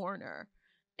little corner.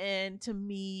 And to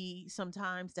me,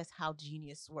 sometimes that's how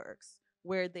genius works,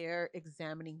 where they're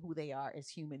examining who they are as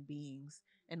human beings.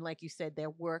 And like you said, their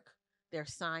work, their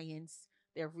science,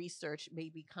 their research may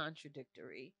be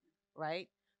contradictory, right?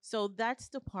 So that's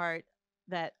the part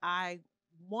that I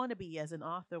want to be as an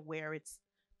author, where it's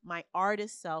my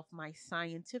artist self, my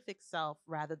scientific self,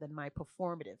 rather than my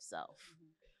performative self.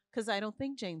 Because I don't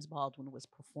think James Baldwin was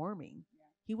performing.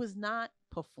 He was not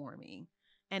performing.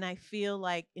 And I feel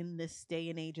like in this day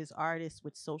and age as artists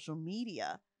with social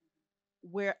media,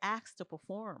 we're asked to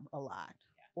perform a lot,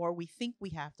 or we think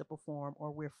we have to perform,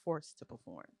 or we're forced to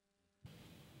perform.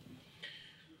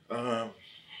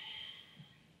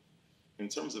 In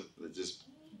terms of just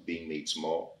being made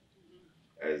small,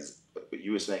 but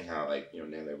you were saying how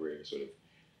now that we're sort of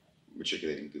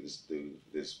matriculating through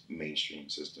this mainstream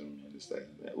system and this that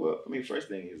and that. Well, I mean, first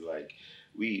thing is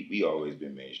we always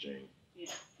been mainstream.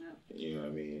 Yeah. You know what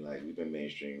I mean? We've been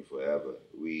mainstream forever.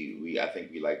 I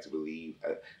think we like to believe.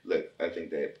 I think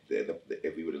that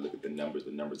if we were to look at the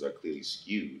numbers are clearly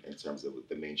skewed in terms of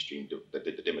the mainstream, the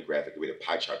demographic, the way the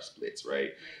pie chart splits,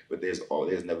 right? But there's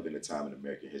never been a time in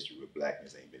American history where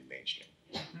blackness ain't been mainstream,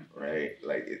 right?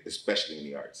 Especially in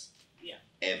the arts. Yeah.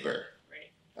 Ever.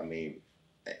 Right. I mean,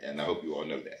 and I hope you all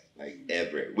know that,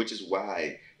 ever. Which is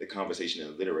why the conversation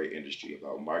in the literary industry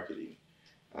about marketing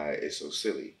is so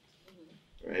silly.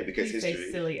 Right, because history.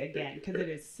 Say silly again, because it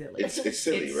is silly. It's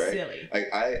silly, it's right? Silly.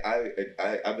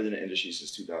 I've been in the industry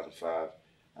since 2005.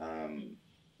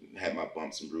 Had my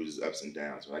bumps and bruises, ups and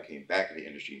downs. When I came back in the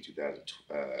industry in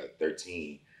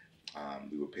 2013,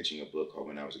 we were pitching a book called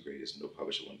 "When I Was the Greatest." No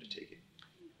publisher wanted to take it.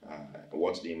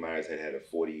 Walter D. Myers had a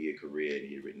 40-year career, and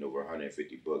he had written over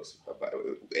 150 books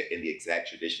in the exact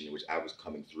tradition in which I was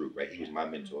coming through. Right, he was my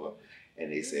mentor. And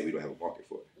they said, we don't have a market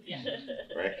for it. Yeah.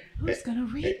 Right? Who's going to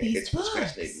read these books? It's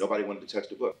fascinating. Nobody wanted to touch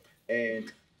the book. And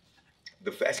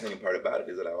the fascinating part about it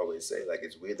is that I always say,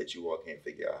 it's weird that you all can't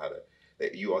figure out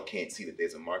that you all can't see that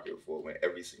there's a market for it when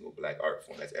every single black art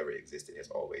form that's ever existed has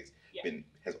always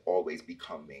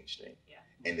become mainstream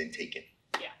and then taken.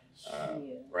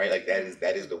 Right?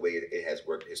 That is the way it has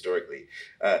worked historically.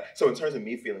 So in terms of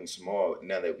me feeling small,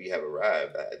 now that we have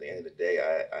arrived, at the end of the day,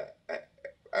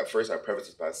 at first, I preface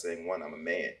this by saying, one, I'm a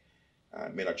man.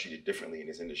 Men are treated differently in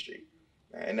this industry.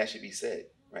 And that should be said,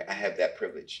 right? I have that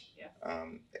privilege. Yeah.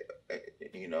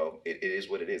 It is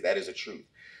what it is. That is the truth.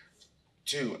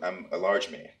 Two, I'm a large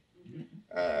man.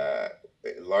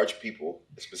 Large people,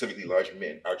 specifically large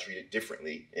men, are treated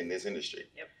differently in this industry.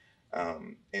 Yep.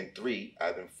 And three,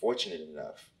 I've been fortunate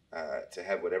enough to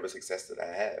have whatever success that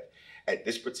I have. At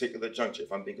this particular juncture,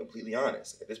 if I'm being completely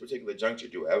honest, at this particular juncture,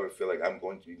 do I ever feel like I'm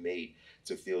going to be made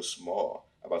to feel small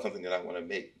about something that I want to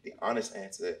make? The honest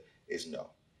answer is no.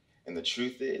 And the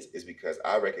truth is because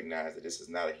I recognize that this is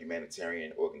not a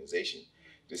humanitarian organization.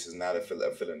 This is not a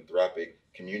philanthropic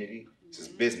community. This is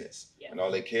business. Yeah. And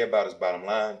all they care about is bottom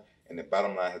line. And the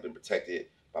bottom line has been protected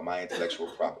by my intellectual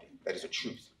property. That is a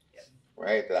truth,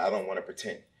 right? That I don't want to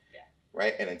pretend,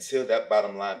 right? And until that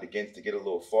bottom line begins to get a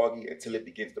little foggy, until it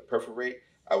begins to perforate,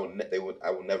 I will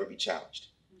never be challenged,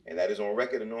 and that is on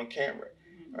record and on camera,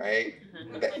 right?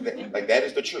 That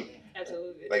is the truth.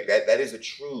 Absolutely. Like that is the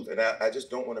truth, and I just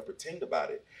don't want to pretend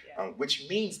about it, which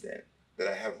means then that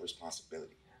I have a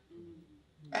responsibility.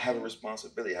 I have a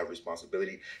responsibility. I have a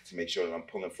responsibility to make sure that I'm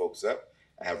pulling folks up.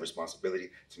 I have a responsibility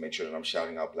to make sure that I'm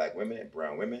shouting out Black women and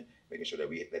brown women, making sure that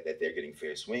that they're getting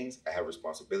fair swings. I have a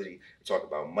responsibility to talk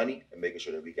about money and making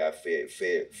sure that we got fair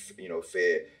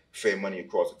money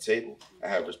across the table. I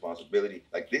have a responsibility.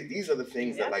 Like these are the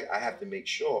things that like I have to make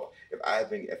sure if I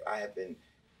have been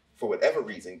for whatever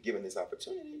reason given this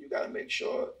opportunity, you got to make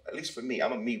sure, at least for me,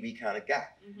 I'm a we kind of guy,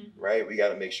 right? We got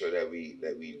to make sure that we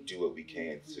do what we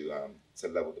can to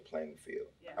level the playing field.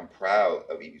 I'm proud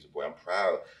of Ibi Zoboi. I'm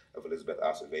proud of Elizabeth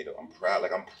Acevedo. I'm proud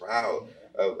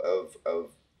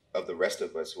of the rest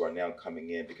of us who are now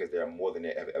coming in, because there are more than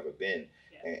there ever been,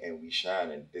 and we shine.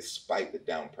 And despite the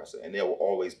down presser, and there will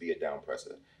always be a down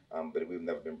presser, but we've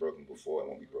never been broken before and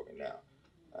won't be broken now.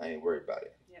 I ain't worried about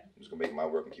it. I'm just gonna make my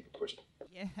work and keep it pushing.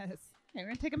 Yes. Okay, we're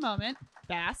gonna take a moment.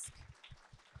 Bask.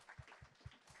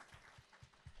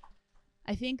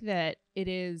 I think that it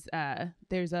is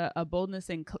there's a boldness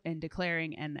in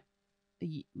declaring, and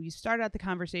you started out the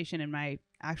conversation in my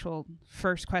actual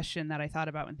first question that I thought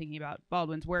about when thinking about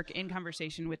Baldwin's work in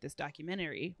conversation with this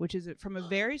documentary, which is from a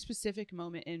very specific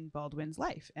moment in Baldwin's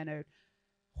life, and a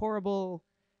horrible,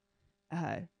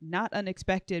 not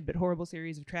unexpected, but horrible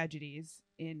series of tragedies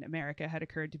in America had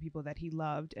occurred to people that he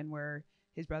loved and were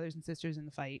his brothers and sisters in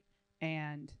the fight,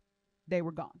 and they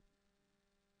were gone.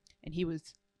 And he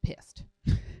was pissed.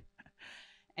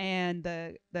 And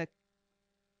the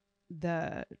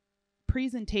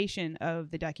presentation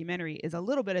of the documentary is a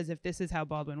little bit as if this is how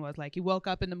Baldwin was. Like, he woke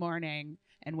up in the morning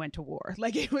and went to war.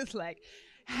 Like, it was like,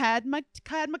 had my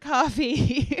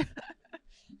coffee.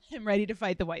 I'm ready to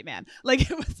fight the white man.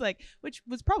 Like, it was like, which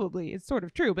was probably, it's sort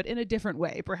of true, but in a different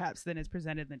way, perhaps, than is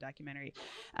presented in the documentary.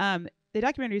 The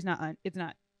documentary is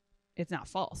it's not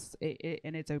false,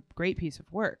 and it's a great piece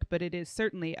of work, but it is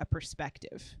certainly a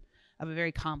perspective of a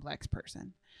very complex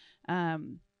person.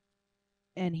 And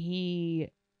he,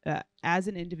 as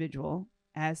an individual,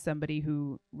 as somebody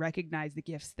who recognized the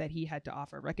gifts that he had to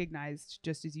offer, recognized,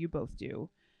 just as you both do,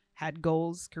 had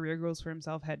goals, career goals for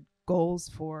himself, had goals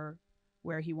for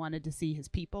where he wanted to see his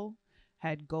people,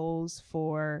 had goals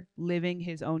for living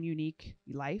his own unique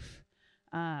life.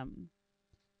 I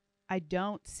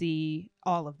don't see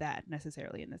all of that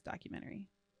necessarily in this documentary.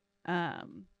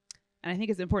 And I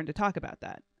think it's important to talk about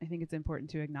that. I think it's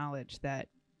important to acknowledge that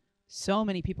so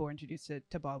many people were introduced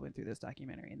to Baldwin through this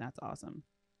documentary, and that's awesome.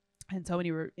 And so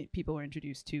many people were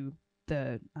introduced to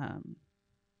the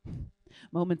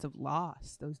moments of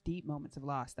loss, those deep moments of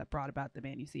loss that brought about the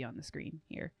man you see on the screen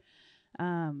here.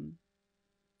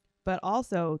 But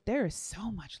also, there is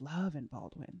so much love in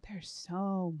Baldwin. There's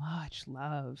so much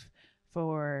love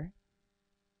for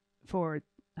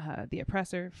the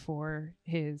oppressor, for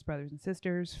his brothers and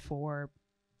sisters, for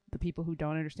the people who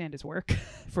don't understand his work,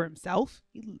 for himself.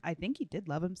 I think he did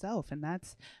love himself, and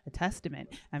that's a testament.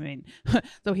 I mean,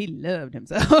 so he loved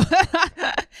himself.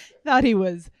 Thought he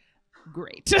was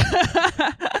great.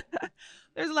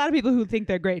 There's a lot of people who think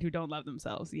they're great who don't love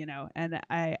themselves, you know, and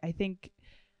I think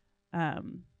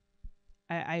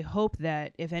I hope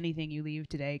that, if anything, you leave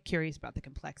today curious about the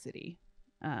complexity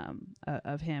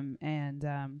of him,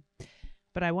 and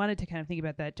but I wanted to kind of think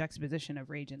about that juxtaposition of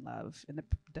rage and love, and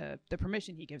the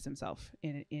permission he gives himself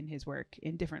in his work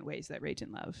in different ways that rage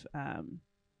and love,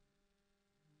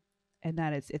 and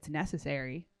that it's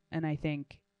necessary, and I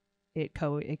think it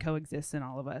coexists in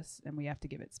all of us, and we have to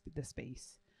give it the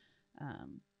space.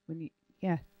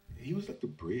 He was like the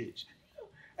bridge.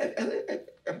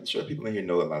 I'm sure people in here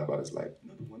know a lot about his life. You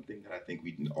know, the one thing that I think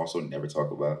we also never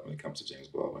talk about when it comes to James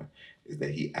Baldwin is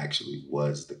that he actually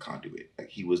was the conduit. Like,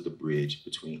 he was the bridge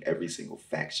between every single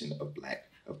faction of black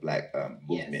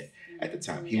movement at the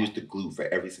time. He was the glue for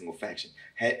every single faction.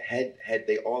 Had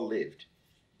they all lived,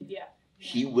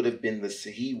 he would have been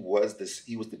he was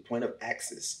the point of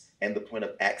access and the point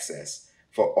of access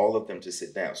for all of them to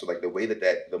sit down. So, like, the way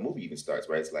that the movie even starts,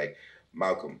 right? It's like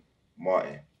Malcolm,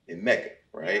 Martin, and Megan,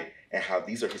 right? And how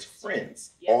these are his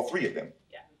friends. All three of them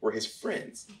were his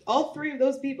friends. All three of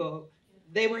those people,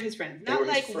 they were his friends. Not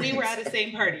like we were at the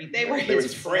same party. They were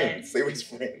his friends. They were his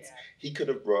friends. Yeah. He could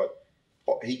have brought,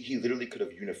 he literally could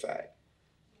have unified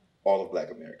all of Black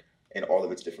America and all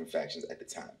of its different factions at the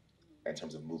time in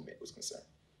terms of movement was concerned,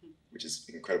 which is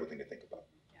an incredible thing to think about.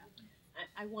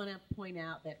 I want to point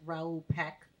out that Raoul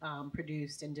Peck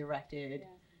produced and directed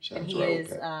Shout And out he to Raoul is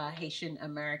Peck. a Haitian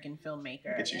American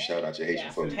filmmaker. Get you shout out your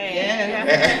Haitian folks.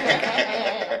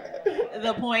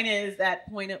 The point is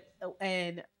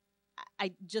and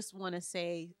I just want to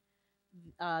say,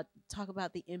 talk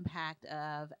about the impact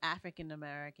of African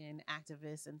American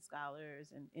activists and scholars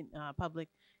and public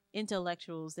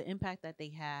intellectuals, the impact that they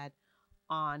had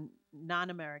on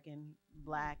non-American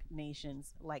Black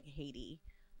nations like Haiti.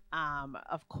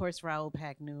 Of course, Raoul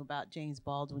Peck knew about James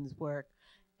Baldwin's work,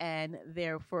 and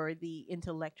therefore the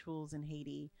intellectuals in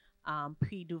Haiti,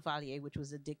 pre Duvalier, which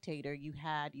was a dictator, you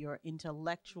had your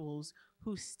intellectuals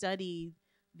who studied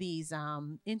these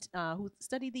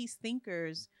these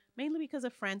thinkers, mainly because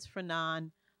of Frantz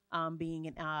Fanon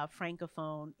being a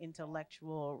francophone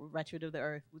intellectual. Wretched of the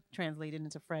Earth was translated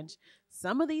into French.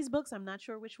 Some of these books, I'm not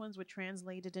sure which ones were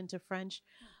translated into French,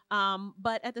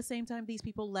 but at the same time, these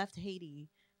people left Haiti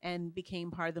and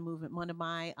became part of the movement.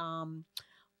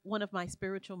 One of my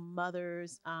spiritual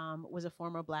mothers was a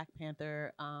former Black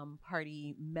Panther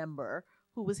Party member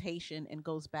who was Haitian and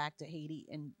goes back to Haiti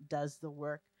and does the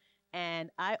work. And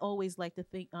I always like to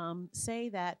say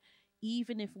that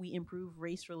even if we improve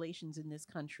race relations in this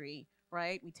country,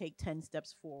 right, we take 10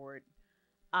 steps forward.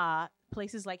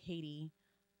 Places like Haiti,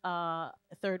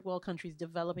 third world countries,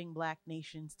 developing Black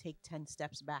nations take 10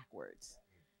 steps backwards.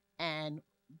 And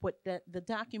what the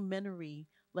documentary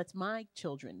lets my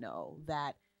children know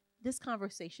that this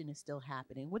conversation is still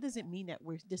happening. What does it mean that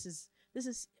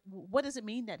what does it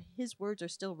mean that his words are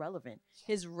still relevant?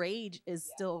 His rage is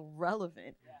still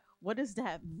relevant. What does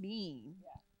that mean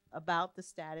about the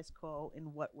status quo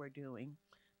and what we're doing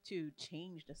to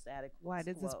change the status quo? Why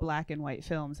does this black and white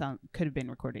film could have been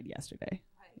recorded yesterday?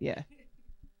 Right. Yeah.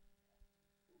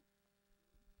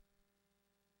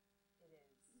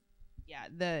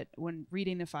 Yeah, when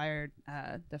reading the fire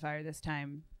this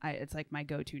time, it's like my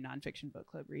go-to nonfiction book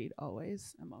club read.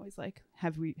 Always, I'm always like,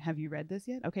 have you read this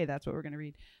yet? Okay, that's what we're gonna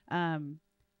read. And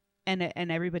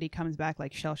everybody comes back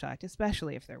like shell shocked,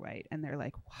 especially if they're white, and they're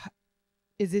like, "What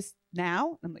is this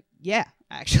now?" I'm like, "Yeah,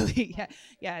 actually,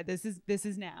 yeah. This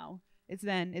is now. It's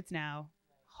then. It's now.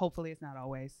 Hopefully, it's not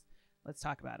always. Let's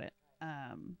talk about it."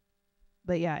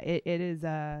 But yeah, it is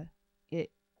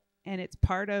and it's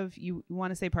part of, you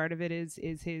want to say part of it is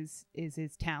his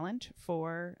talent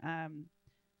for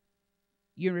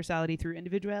universality through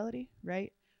individuality,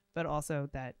 right? But also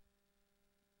that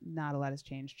not a lot has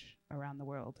changed around the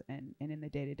world and in the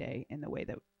day-to-day in the way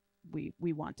that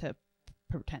we want to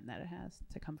pretend that it has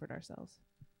to comfort ourselves.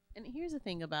 And here's the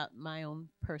thing about my own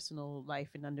personal life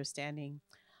and understanding.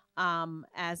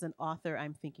 As an author,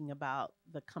 I'm thinking about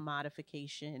the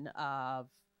commodification of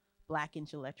Black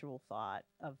intellectual thought,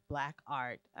 of Black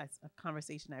art. As a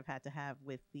conversation I've had to have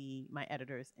with my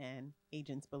editors and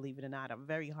agents, believe it or not, a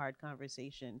very hard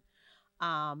conversation,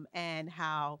 and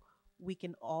how we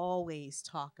can always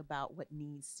talk about what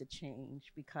needs to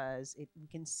change because we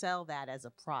can sell that as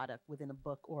a product within a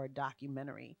book or a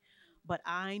documentary. But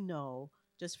I know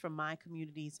just from my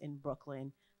communities in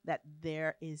Brooklyn that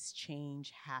there is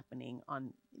change happening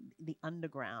on the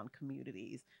underground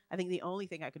communities. I think the only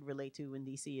thing I could relate to in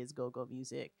DC is go-go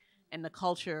music and the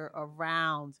culture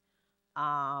around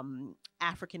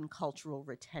African cultural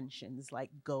retentions like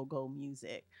go-go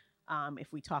music.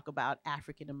 If we talk about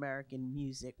African American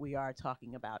music, we are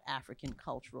talking about African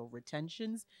cultural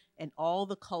retentions and all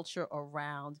the culture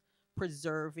around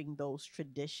preserving those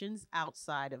traditions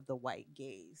outside of the white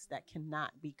gaze that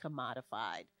cannot be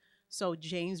commodified. So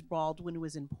James Baldwin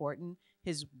was important.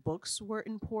 His books were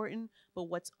important, but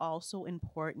what's also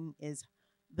important is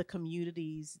the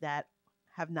communities that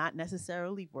have not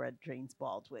necessarily read James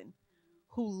Baldwin,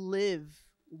 who live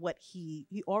what he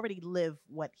already lived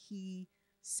what he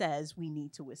says we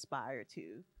need to aspire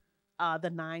to.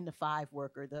 The 9-to-5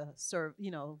 worker, the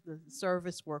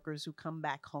service workers who come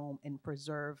back home and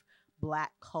preserve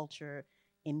Black culture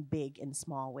in big and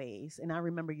small ways. And I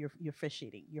remember your fish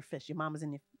eating, your mama's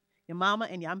in your mama,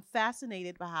 and I'm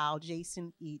fascinated by how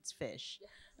Jason eats fish.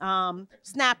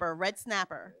 Snapper, red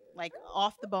snapper, like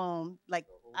off the bone, like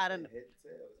I don't know.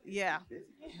 Yeah,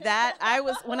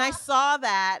 when I saw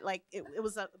that, like it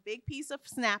was a big piece of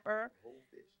snapper.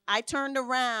 I turned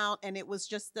around and it was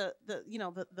just the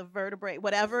vertebrae,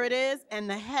 whatever it is, and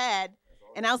the head,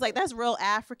 and I was like, that's real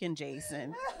African,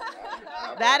 Jason.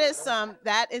 That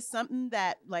is something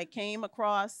that like came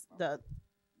across the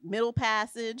Middle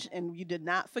Passage, and you did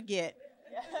not forget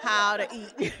how to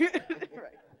eat.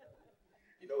 Right.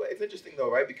 You know what? It's interesting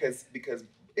though, right? Because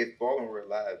if Baldwin were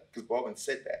alive, because Baldwin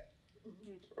said that,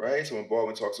 right? So when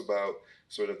Baldwin talks about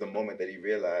sort of the moment that he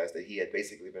realized that he had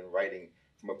basically been writing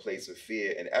from a place of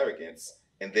fear and arrogance,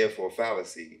 and therefore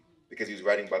fallacy, because he was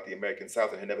writing about the American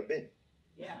South and had never been.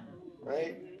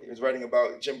 Right? He was writing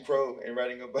about Jim Crow and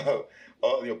writing about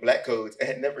all black codes, and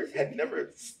had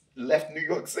never left New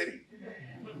York City,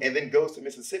 and then goes to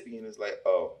Mississippi and is like,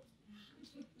 oh,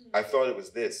 I thought it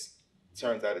was this.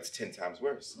 Turns out it's 10 times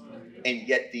worse. And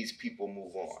yet these people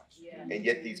move on. And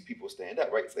yet these people stand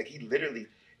up, right? It's like he literally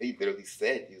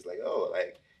said, he was like, oh,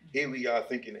 like, here we are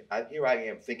thinking, here I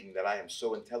am thinking that I am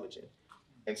so intelligent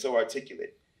and so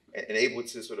articulate and able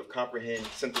to sort of comprehend,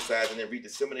 synthesize, and then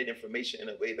redisseminate information in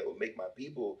a way that will make my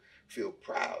people feel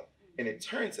proud. And it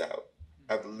turns out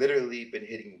I've literally been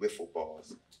hitting wiffle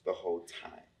balls the whole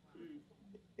time.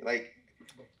 Like,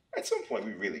 at some point,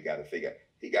 we really got to figure out,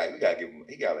 we got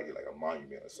to get like a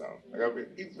monument or something.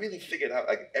 Like, he really figured out,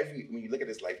 like, when you look at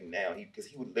his life now, because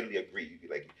he would literally agree. He'd be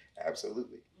like,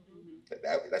 absolutely.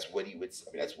 That's what he would,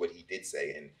 that's what he did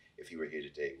say. And if he were here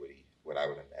today, what I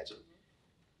would imagine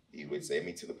he would say,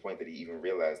 to the point that he even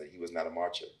realized that he was not a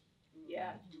marcher.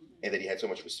 Yeah. And that he had so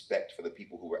much respect for the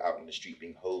people who were out in the street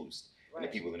being hosed, and the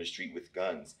people in the street with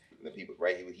guns, and the people,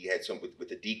 right? He had some with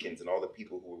the deacons and all the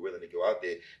people who were willing to go out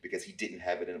there because he didn't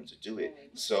have it in him to do it.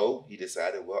 So he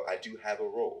decided, well, I do have a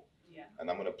role, and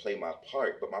I'm going to play my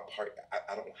part, but my part,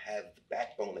 I don't have the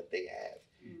backbone that they have,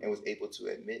 and was able to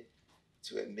admit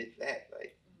that,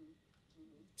 like,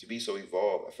 to be so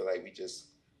evolved. I feel like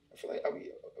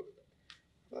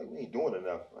we ain't doing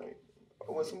enough, right?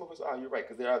 Well, some of us are. You're right,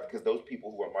 because those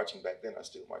people who are marching back then are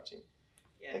still marching,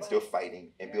 and still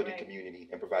fighting and building community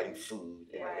and providing food.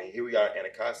 And here we are,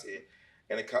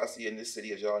 Anacostia in this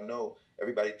city, as y'all know,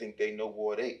 everybody think they know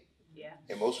Ward 8. Yeah.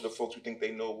 And most of the folks who think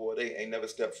they know Ward 8 ain't never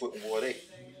stepped foot in Ward 8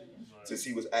 to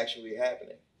see what's actually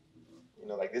happening.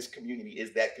 Like, this community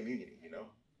is that community.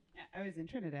 I was in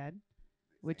Trinidad,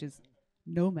 which is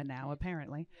Noma now,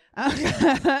 apparently.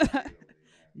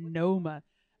 Noma.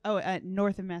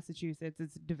 North of Massachusetts.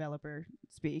 It's developer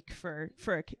speak for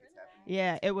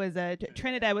yeah, it was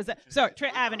Trinidad was Avenue. Sorry,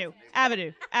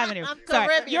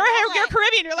 Caribbean. You're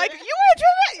Caribbean. You're like, you were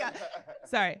Trinidad. Yeah.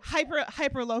 Sorry,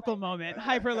 hyper local moment.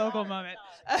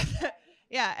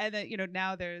 Yeah, and then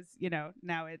now there's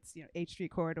now it's H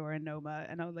Street corridor in Noma,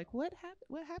 and I was like, what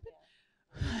happened?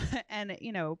 And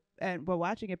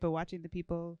watching the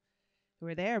people who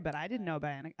were there, but I didn't know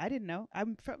about I didn't know.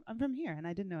 I'm from here, and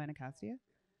I didn't know Anacostia.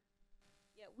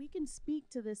 Yeah, we can speak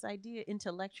to this idea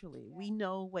intellectually. We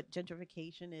know what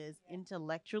gentrification is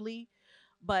intellectually,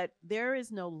 but there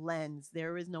is no lens,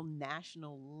 there is no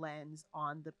national lens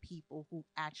on the people who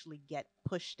actually get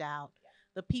pushed out.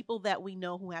 The people that we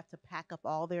know who have to pack up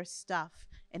all their stuff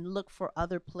and look for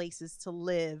other places to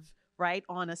live, right?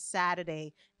 On a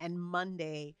Saturday and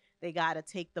Monday, they got to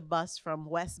take the bus from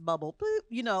West Bubble,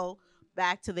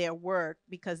 back to their work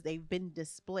because they've been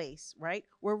displaced, right?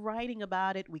 We're writing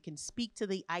about it. We can speak to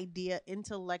the idea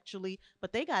intellectually,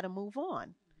 but they got to move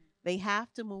on. They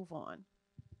have to move on.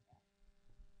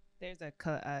 There's a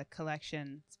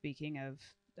collection, speaking of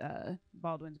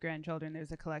Baldwin's grandchildren,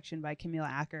 there's a collection by Camille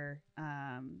Acker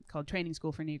called Training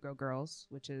School for Negro Girls,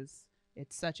 it's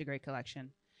such a great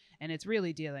collection. And it's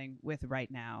really dealing with right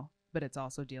now, but it's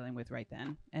also dealing with right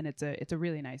then. And it's a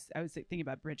really nice, I was thinking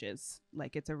about Bridges,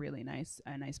 like it's a really nice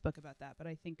book about that. But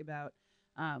I think about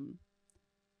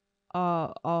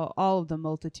all of the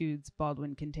multitudes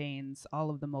Baldwin contains, all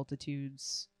of the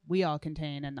multitudes we all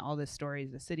contain, and all the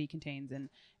stories the city contains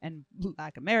and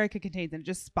Black America contains, and it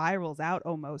just spirals out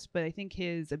almost. But I think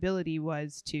his ability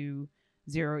was to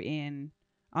zero in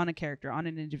on a character, on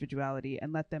an individuality,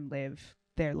 and let them live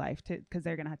their life, because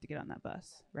they're going to have to get on that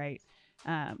bus, right?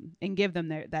 And give them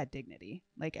that dignity.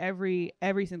 Like every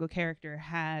single character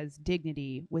has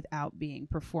dignity without being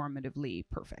performatively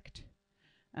perfect.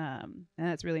 And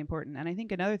that's really important. And I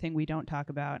think another thing we don't talk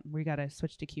about, we got to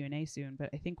switch to Q&A soon, but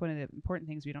I think one of the important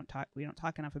things we don't talk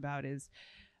enough about is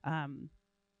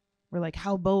we're like,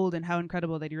 how bold and how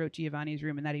incredible that he wrote Giovanni's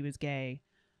Room and that he was gay.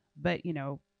 But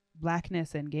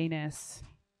blackness and gayness,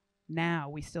 now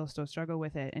we still struggle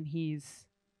with it, and he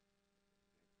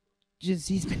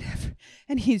just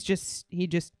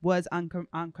was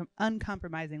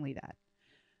uncompromisingly that.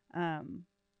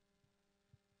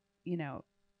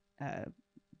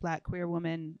 Black queer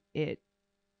woman,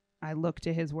 I look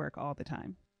to his work all the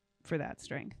time for that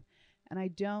strength. And I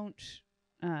don't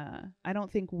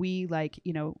think we,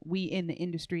 we in the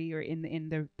industry or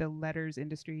in the letters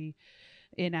industry,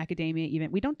 in academia even,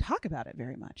 we don't talk about it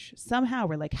very much. Somehow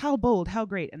we're like, how bold, how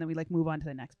great, and then we move on to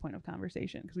the next point of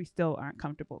conversation because we still aren't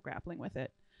comfortable grappling with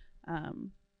it. How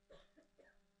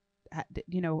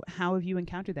have you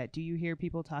encountered that? Do you hear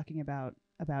people talking about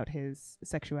his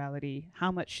sexuality?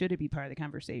 How much should it be part of the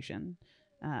conversation?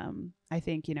 I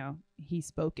think he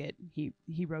spoke it. He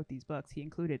wrote these books. He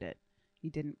included it. he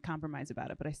didn't compromise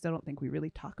about it, but I still don't think we really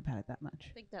talk about it that much.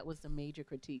 I think that was the major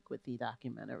critique with the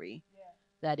documentary,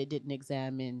 that it didn't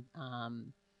examine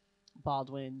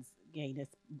Baldwin's gayness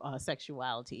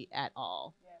sexuality at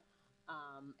all.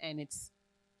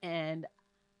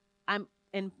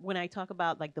 And when I talk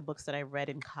about like the books that I read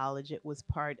in college, it was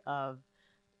part of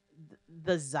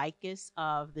the zeitgeist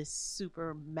of this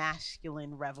super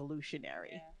masculine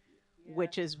revolutionary,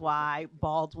 which is why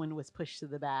Baldwin was pushed to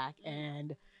the back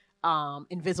and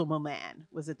Invisible Man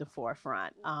was at the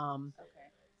forefront. All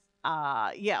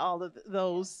of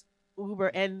those Uber,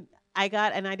 and I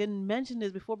didn't mention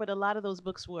this before, but a lot of those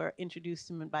books were introduced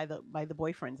to me by the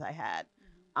boyfriends I had.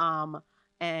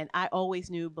 And I always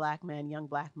knew young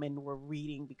black men were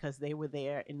reading because they were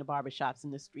there in the barbershops in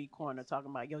the street corner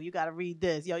talking about, yo, you got to read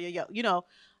this. Yo. You know,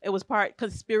 it was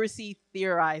conspiracy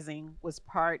theorizing was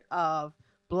part of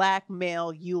black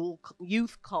male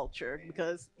youth culture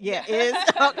because, it is.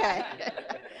 Okay.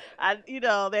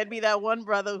 There'd be that one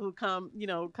brother who come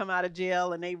out of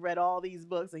jail and they read all these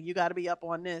books and you got to be up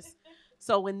on this.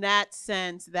 So in that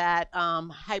sense, that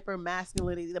hyper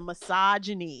masculinity, the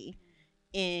misogyny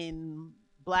in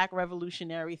Black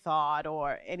revolutionary thought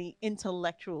or any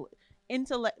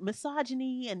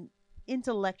misogyny and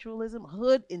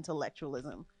hood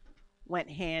intellectualism went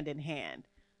hand in hand.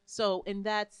 So in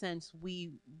that sense,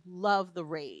 we love the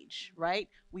rage, right?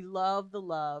 We love the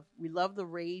love. We love the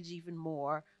rage even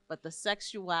more, but the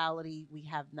sexuality we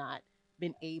have not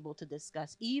been able to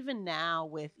discuss. Even now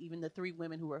with even the three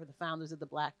women who are the founders of the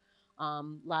Black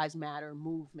Lives Matter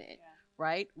movement,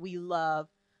 right? We love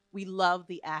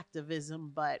the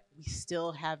activism, but we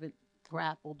still haven't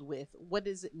grappled with what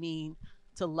does it mean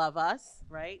to love us,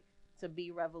 right? To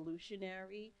be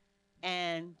revolutionary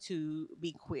and to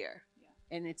be queer.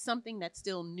 And it's something that's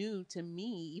still new to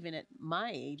me, even at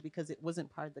my age, because it wasn't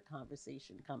part of the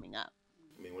conversation coming up.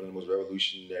 I mean, one of the most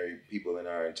revolutionary people in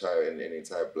our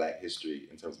entire Black history,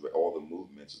 in terms of all the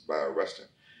movements, is Byron Rustin.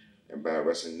 And Byron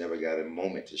Rustin never got a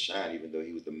moment to shine, even though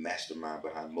he was the mastermind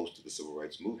behind most of the civil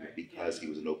rights movement, because he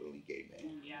was an openly gay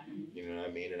man. You know what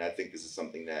I mean? And I think this is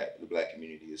something that the Black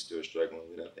community is still struggling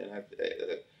with. And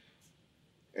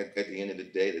at the end of the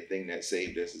day, the thing that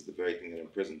saved us is the very thing that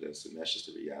imprisoned us, and that's just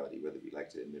a reality, whether we like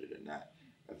to admit it or not.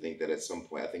 I think that at some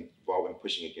point, Baldwin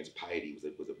pushing against piety was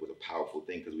a powerful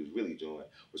thing, because what he was really doing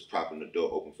was propping the door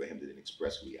open for him to then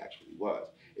express who he actually was.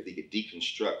 If he could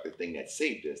deconstruct the thing that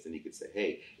saved us, then he could say,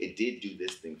 hey, it did do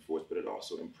this thing for us, but it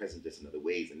also imprisoned us in other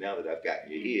ways. And now that I've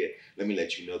gotten your ear, let me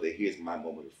let you know that here's my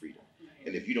moment of freedom.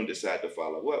 And if you don't decide to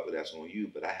follow up, well, that's on you,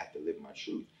 but I have to live my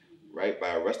truth, right?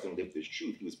 By Rustin lived his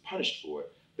truth. He was punished for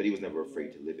it, but he was never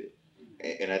afraid to live it.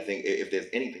 And I think if there's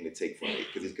anything to take from it,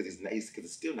 because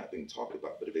it's still not being talked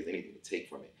about, but if there's anything to take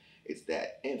from it, it's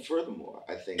that. And furthermore,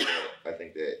 I think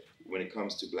that when it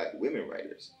comes to Black women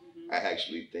writers, I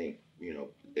actually think,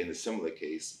 in a similar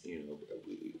case,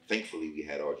 thankfully we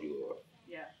had Audre Lorde,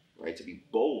 right, to be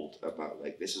bold about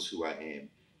like, this is who I am,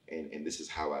 and this is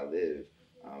how I live,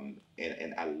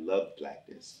 and I love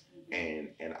Blackness, and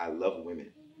I love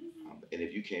women, and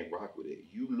if you can't rock with it,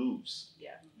 you lose.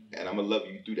 And I'm gonna love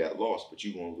you through that loss, but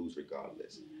you're gonna lose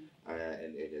regardless.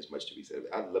 And there's much to be said.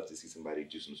 I'd love to see somebody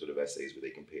do some sort of essays where they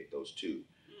compared those two.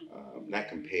 Not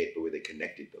compared, but where they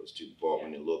connected those two,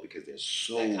 Baldwin and Lorde, because they're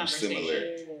so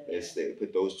similar. They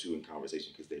put those two in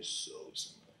conversation because they're so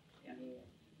similar.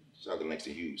 Shout out to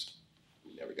Langston Hughes.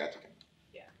 We never got to come.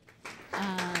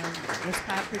 Let's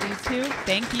clap for these two.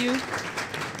 Thank you.